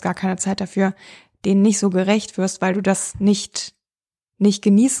 ich habe jetzt gar keine Zeit dafür, denen nicht so gerecht wirst, weil du das nicht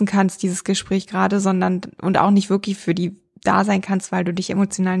genießen kannst, dieses Gespräch gerade, sondern und auch nicht wirklich für die da sein kannst, weil du dich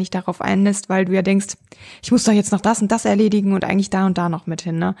emotional nicht darauf einlässt, weil du ja denkst, ich muss doch jetzt noch das und das erledigen und eigentlich da und da noch mit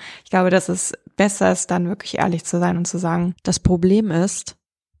hin, ne? Ich glaube, dass es besser ist, dann wirklich ehrlich zu sein und zu sagen. Das Problem ist,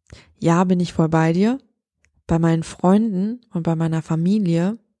 ja, bin ich voll bei dir. Bei meinen Freunden und bei meiner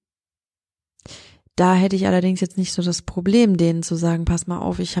Familie, da hätte ich allerdings jetzt nicht so das Problem, denen zu sagen, pass mal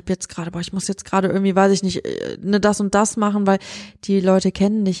auf, ich muss jetzt gerade irgendwie, weiß ich nicht, das und das machen, weil die Leute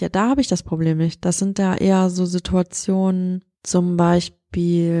kennen dich ja. Da habe ich das Problem nicht. Das sind ja eher so Situationen, zum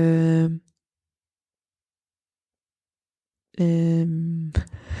Beispiel, man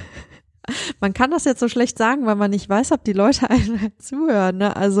kann das jetzt so schlecht sagen, weil man nicht weiß, ob die Leute einem halt zuhören,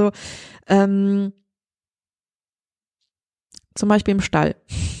 ne? Also, zum Beispiel im Stall.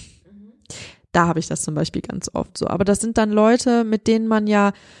 Da habe ich das zum Beispiel ganz oft so. Aber das sind dann Leute, mit denen man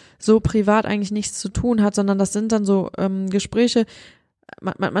ja so privat eigentlich nichts zu tun hat, sondern das sind dann so Gespräche,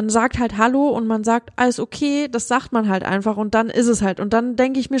 man sagt halt Hallo und man sagt, alles okay, das sagt man halt einfach und dann ist es halt. Und dann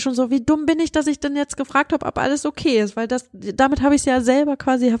denke ich mir schon so, wie dumm bin ich, dass ich denn jetzt gefragt habe, ob alles okay ist, weil damit habe ich es ja selber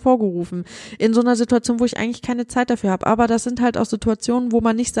quasi hervorgerufen. In so einer Situation, wo ich eigentlich keine Zeit dafür habe. Aber das sind halt auch Situationen, wo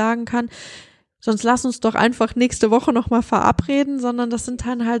man nicht sagen kann, sonst lass uns doch einfach nächste Woche nochmal verabreden, sondern das sind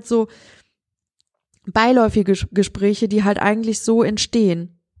dann halt so beiläufige Gespräche, die halt eigentlich so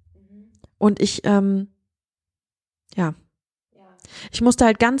entstehen. Und ich musste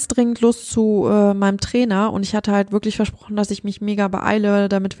halt ganz dringend los zu meinem Trainer und ich hatte halt wirklich versprochen, dass ich mich mega beeile,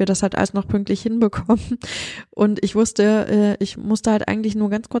 damit wir das halt alles noch pünktlich hinbekommen. Und ich wusste, ich musste halt eigentlich nur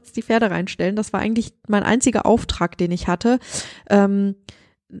ganz kurz die Pferde reinstellen. Das war eigentlich mein einziger Auftrag, den ich hatte.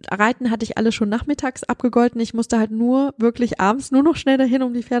 Reiten hatte ich alle schon nachmittags abgegolten. Ich musste halt nur wirklich abends nur noch schnell dahin,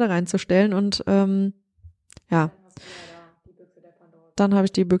 um die Pferde reinzustellen. Und dann habe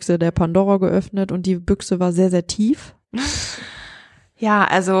ich die Büchse der Pandora geöffnet und die Büchse war sehr, sehr tief. Ja,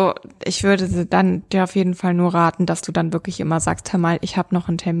 also ich würde dann dir auf jeden Fall nur raten, dass du dann wirklich immer sagst, hör mal, ich habe noch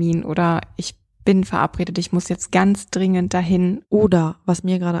einen Termin oder ich bin verabredet, ich muss jetzt ganz dringend dahin. Oder, was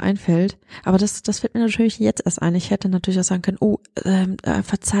mir gerade einfällt, aber das fällt mir natürlich jetzt erst ein, ich hätte natürlich auch sagen können,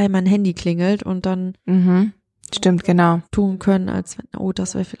 verzeih, mein Handy klingelt und dann Stimmt, genau. tun können, als wenn,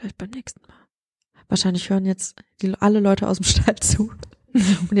 das wäre vielleicht beim nächsten Mal. Wahrscheinlich hören jetzt alle Leute aus dem Stall zu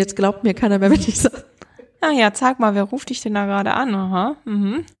und jetzt glaubt mir keiner mehr, wenn ich sage. Ah ja, zeig mal, wer ruft dich denn da gerade an? Aha.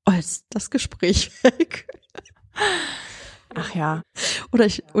 Oh, ist das Gespräch weg. Ach ja. Oder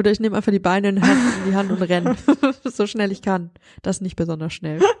ich nehme einfach die Beine in die Hand und renne. So schnell ich kann. Das ist nicht besonders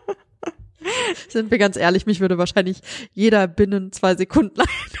schnell. Sind wir ganz ehrlich, mich würde wahrscheinlich jeder binnen 2 Sekunden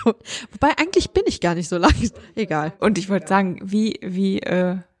einholen. Wobei, eigentlich bin ich gar nicht so lang. Egal. Und ich wollte sagen, wie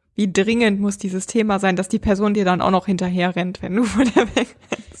dringend muss dieses Thema sein, dass die Person dir dann auch noch hinterher rennt, wenn du von der weg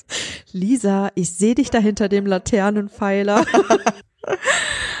rennst. Lisa, ich sehe dich da hinter dem Laternenpfeiler.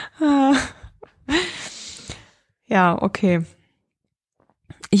 Ja, okay.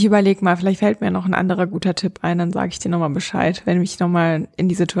 Ich überlege mal, vielleicht fällt mir noch ein anderer guter Tipp ein, dann sage ich dir nochmal Bescheid, wenn ich nochmal in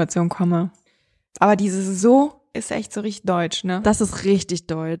die Situation komme. Aber dieses so ist echt so richtig deutsch, ne? Das ist richtig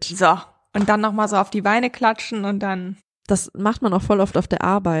deutsch. So, und dann nochmal so auf die Beine klatschen und dann... Das macht man auch voll oft auf der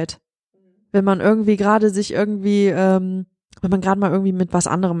Arbeit. Wenn man irgendwie gerade sich irgendwie, wenn man gerade mal irgendwie mit was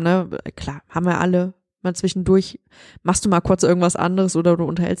anderem, ne, klar, haben wir alle, mal zwischendurch, machst du mal kurz irgendwas anderes oder du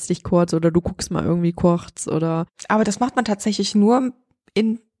unterhältst dich kurz oder du guckst mal irgendwie kurz oder. Aber das macht man tatsächlich nur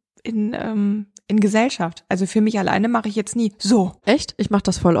in Gesellschaft. Also für mich alleine mache ich jetzt nie so. Echt? Ich mache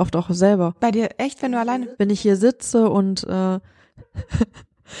das voll oft auch selber. Bei dir echt, wenn du alleine? Wenn ich hier sitze und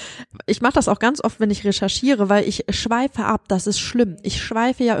ich mache das auch ganz oft, wenn ich recherchiere, weil ich schweife ab, das ist schlimm. Ich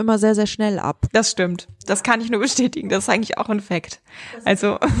schweife ja immer sehr, sehr schnell ab. Das stimmt. Das kann ich nur bestätigen. Das ist eigentlich auch ein Fact.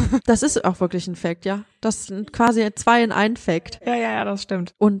 Also. Das ist auch wirklich ein Fact, ja. Das sind quasi 2 in 1 Fact. Ja, das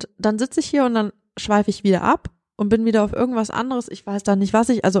stimmt. Und dann sitze ich hier und dann schweife ich wieder ab und bin wieder auf irgendwas anderes. Ich weiß dann nicht,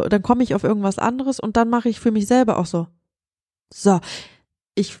 also dann komme ich auf irgendwas anderes und dann mache ich für mich selber auch so. So,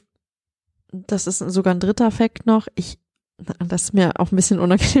 das ist sogar ein 3. Fact noch, das ist mir auch ein bisschen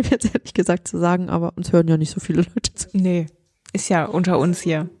unangenehm jetzt ehrlich gesagt zu sagen, aber uns hören ja nicht so viele Leute zu. Nee, ist ja unter uns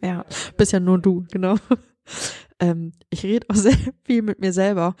hier, ja. Bist ja nur du, genau. Ich rede auch sehr viel mit mir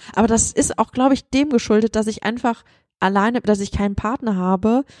selber. Aber das ist auch, glaube ich, dem geschuldet, dass ich einfach alleine, dass ich keinen Partner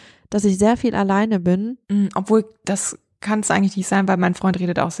habe, dass ich sehr viel alleine bin. Obwohl, das kann es eigentlich nicht sein, weil mein Freund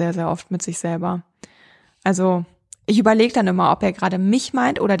redet auch sehr, sehr oft mit sich selber. Also ich überlege dann immer, ob er gerade mich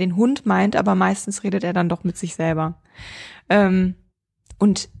meint oder den Hund meint, aber meistens redet er dann doch mit sich selber.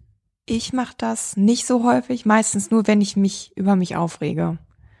 Und ich mache das nicht so häufig, meistens nur, wenn ich mich über mich aufrege.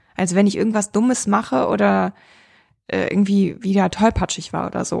 Also wenn ich irgendwas Dummes mache oder irgendwie wieder tollpatschig war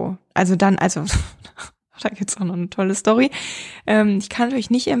oder so. Da gibt's auch noch eine tolle Story. Ich kann euch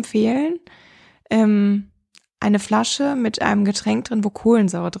nicht empfehlen, eine Flasche mit einem Getränk drin, wo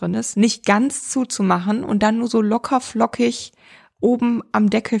Kohlensäure drin ist, nicht ganz zuzumachen und dann nur so locker flockig oben am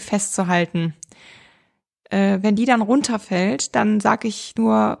Deckel festzuhalten. Wenn die dann runterfällt, dann sag ich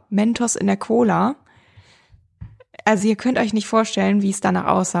nur Mentos in der Cola. Also ihr könnt euch nicht vorstellen, wie es danach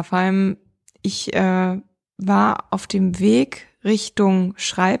aussah. Vor allem, ich war auf dem Weg Richtung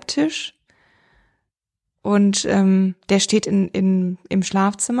Schreibtisch und der steht im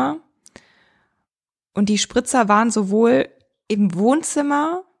Schlafzimmer. Und die Spritzer waren sowohl im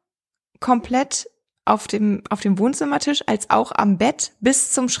Wohnzimmer komplett auf dem Wohnzimmertisch als auch am Bett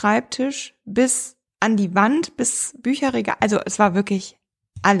bis zum Schreibtisch, bis an die Wand, bis Bücherregal. Also es war wirklich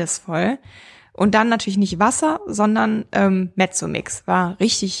alles voll. Und dann natürlich nicht Wasser, sondern Mezzomix. War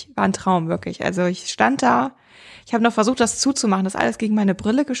ein Traum wirklich. Also ich stand da, ich habe noch versucht, das zuzumachen, das alles gegen meine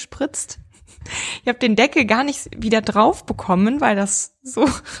Brille gespritzt. Ich habe den Deckel gar nicht wieder drauf bekommen, weil das so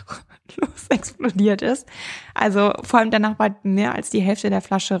los explodiert ist. Also vor allem danach war mehr als die Hälfte der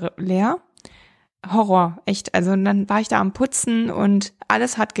Flasche leer. Horror, echt. Also und dann war ich da am Putzen und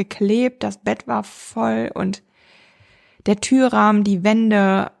alles hat geklebt, das Bett war voll und der Türrahmen, die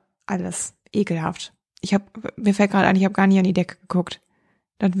Wände, alles ekelhaft. Mir fällt gerade ein, ich habe gar nicht an die Decke geguckt.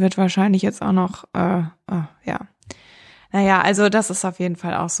 Das wird wahrscheinlich jetzt auch noch, ja. Naja, also das ist auf jeden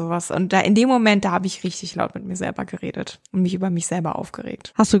Fall auch sowas. Und da in dem Moment, da habe ich richtig laut mit mir selber geredet und mich über mich selber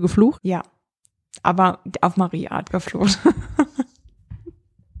aufgeregt. Hast du geflucht? Ja, aber auf Marie-Art geflucht.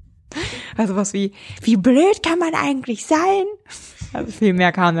 Also was wie blöd kann man eigentlich sein? Also viel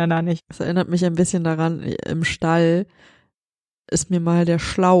mehr kam dann da nicht. Das erinnert mich ein bisschen daran, im Stall ist mir mal der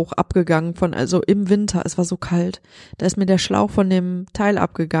Schlauch abgegangen also im Winter, es war so kalt, da ist mir der Schlauch von dem Teil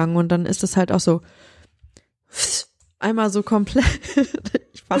abgegangen und dann ist es halt auch so einmal so komplett,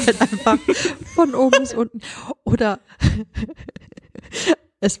 ich war halt einfach von oben bis unten oder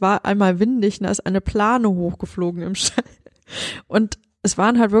es war einmal windig, da ist eine Plane hochgeflogen im Stall und es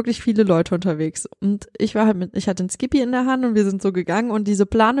waren halt wirklich viele Leute unterwegs und ich hatte einen Skippy in der Hand und wir sind so gegangen und diese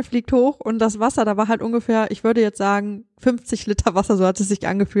Plane fliegt hoch und das Wasser, da war halt ungefähr, ich würde jetzt sagen 50 Liter Wasser, so hat es sich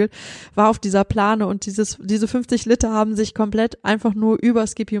angefühlt, war auf dieser Plane und diese 50 Liter haben sich komplett einfach nur über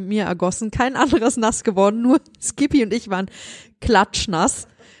Skippy und mir ergossen, kein anderes nass geworden, nur Skippy und ich waren klatschnass.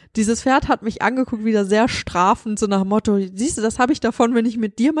 Dieses Pferd hat mich angeguckt, wieder sehr strafend, so nach dem Motto, siehst du, das habe ich davon, wenn ich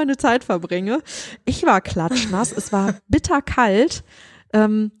mit dir meine Zeit verbringe. Ich war klatschnass, es war bitterkalt.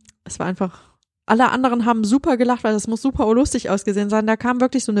 Es war einfach, alle anderen haben super gelacht, weil das muss super lustig ausgesehen sein. Da kam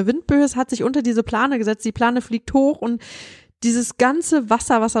wirklich so eine Windböe, es hat sich unter diese Plane gesetzt, die Plane fliegt hoch und dieses ganze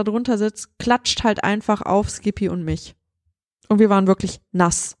Wasser, was da drunter sitzt, klatscht halt einfach auf Skippy und mich. Und wir waren wirklich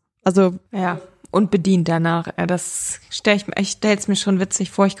nass. Also ja, und bedient danach. Das ich stell's mir schon witzig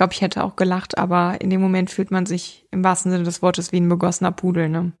vor. Ich glaube, ich hätte auch gelacht, aber in dem Moment fühlt man sich im wahrsten Sinne des Wortes wie ein begossener Pudel,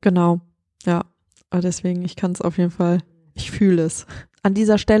 ne? Genau, ja. Aber deswegen, ich kann es auf jeden Fall, ich fühle es. an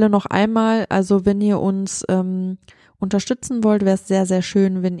dieser Stelle noch einmal, also wenn ihr uns unterstützen wollt, wäre es sehr, sehr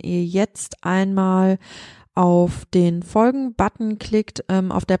schön, wenn ihr jetzt einmal auf den Folgen-Button klickt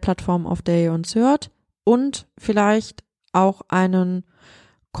auf der Plattform, auf der ihr uns hört und vielleicht auch einen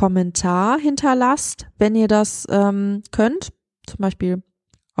Kommentar hinterlasst, wenn ihr das könnt, zum Beispiel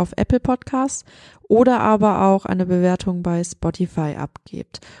auf Apple Podcasts oder aber auch eine Bewertung bei Spotify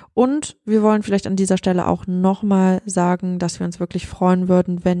abgebt. Und wir wollen vielleicht an dieser Stelle auch nochmal sagen, dass wir uns wirklich freuen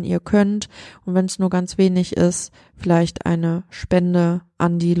würden, wenn ihr könnt und wenn es nur ganz wenig ist, vielleicht eine Spende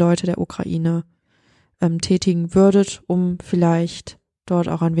an die Leute der Ukraine tätigen würdet, um vielleicht dort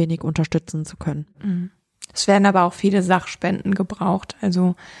auch ein wenig unterstützen zu können. Mhm. Es werden aber auch viele Sachspenden gebraucht.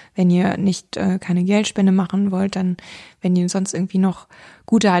 Also wenn ihr nicht keine Geldspende machen wollt, dann, wenn ihr sonst irgendwie noch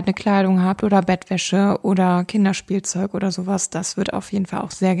gute erhaltene Kleidung habt oder Bettwäsche oder Kinderspielzeug oder sowas, das wird auf jeden Fall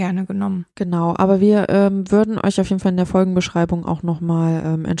auch sehr gerne genommen. Genau, aber wir würden euch auf jeden Fall in der Folgenbeschreibung auch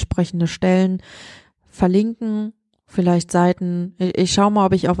nochmal entsprechende Stellen verlinken, vielleicht Seiten. Ich schaue mal,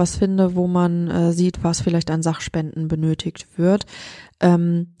 ob ich auch was finde, wo man sieht, was vielleicht an Sachspenden benötigt wird.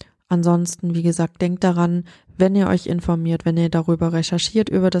 Ansonsten, wie gesagt, denkt daran, wenn ihr euch informiert, wenn ihr darüber recherchiert,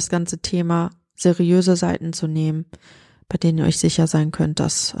 über das ganze Thema, seriöse Seiten zu nehmen, bei denen ihr euch sicher sein könnt,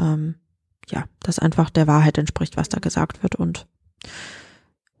 dass das einfach der Wahrheit entspricht, was da gesagt wird. Und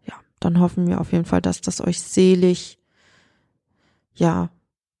ja, dann hoffen wir auf jeden Fall, dass das euch selig,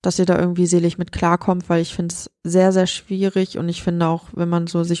 dass ihr da irgendwie selig mit klarkommt, weil ich finde es sehr, sehr schwierig und ich finde auch, wenn man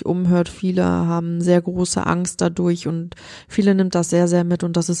so sich umhört, viele haben sehr große Angst dadurch und viele nimmt das sehr, sehr mit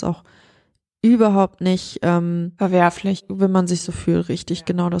und das ist auch überhaupt nicht verwerflich, wenn man sich so fühlt, richtig,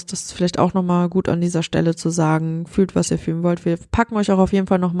 genau, das vielleicht auch nochmal gut an dieser Stelle zu sagen, fühlt, was ihr fühlen wollt. Wir packen euch auch auf jeden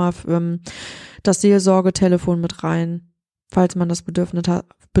Fall nochmal das Seelsorgetelefon mit rein, falls man das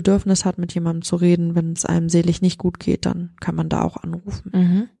Bedürfnis hat, mit jemandem zu reden, wenn es einem seelisch nicht gut geht, dann kann man da auch anrufen.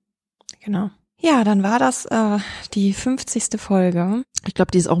 Mhm. Genau. Ja, dann war das die 50. Folge. Ich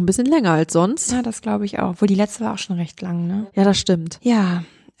glaube, die ist auch ein bisschen länger als sonst. Ja, das glaube ich auch. Obwohl die letzte war auch schon recht lang, ne? Ja, das stimmt. Ja,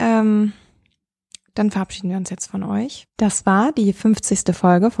 dann verabschieden wir uns jetzt von euch. Das war die 50.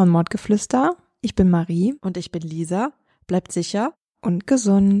 Folge von Mordgeflüster. Ich bin Marie. Und ich bin Lisa. Bleibt sicher. Und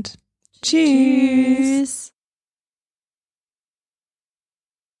gesund. Tschüss.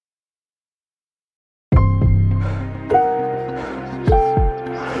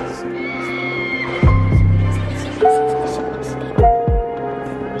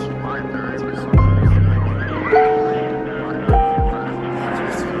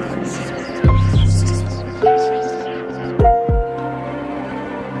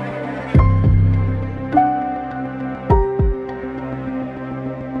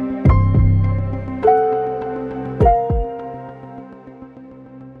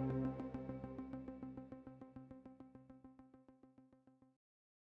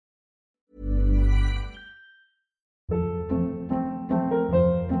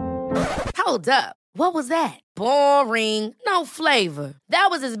 Hold up. What was that? Boring. No flavor. That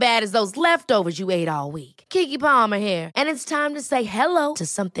was as bad as those leftovers you ate all week. Keke Palmer here. And it's time to say hello to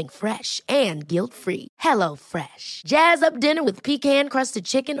something fresh and guilt-free. HelloFresh. Jazz up dinner with pecan-crusted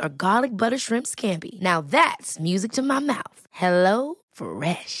chicken or garlic butter shrimp scampi. Now that's music to my mouth.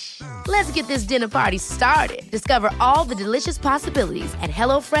 HelloFresh. Let's get this dinner party started. Discover all the delicious possibilities at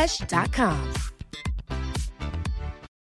HelloFresh.com.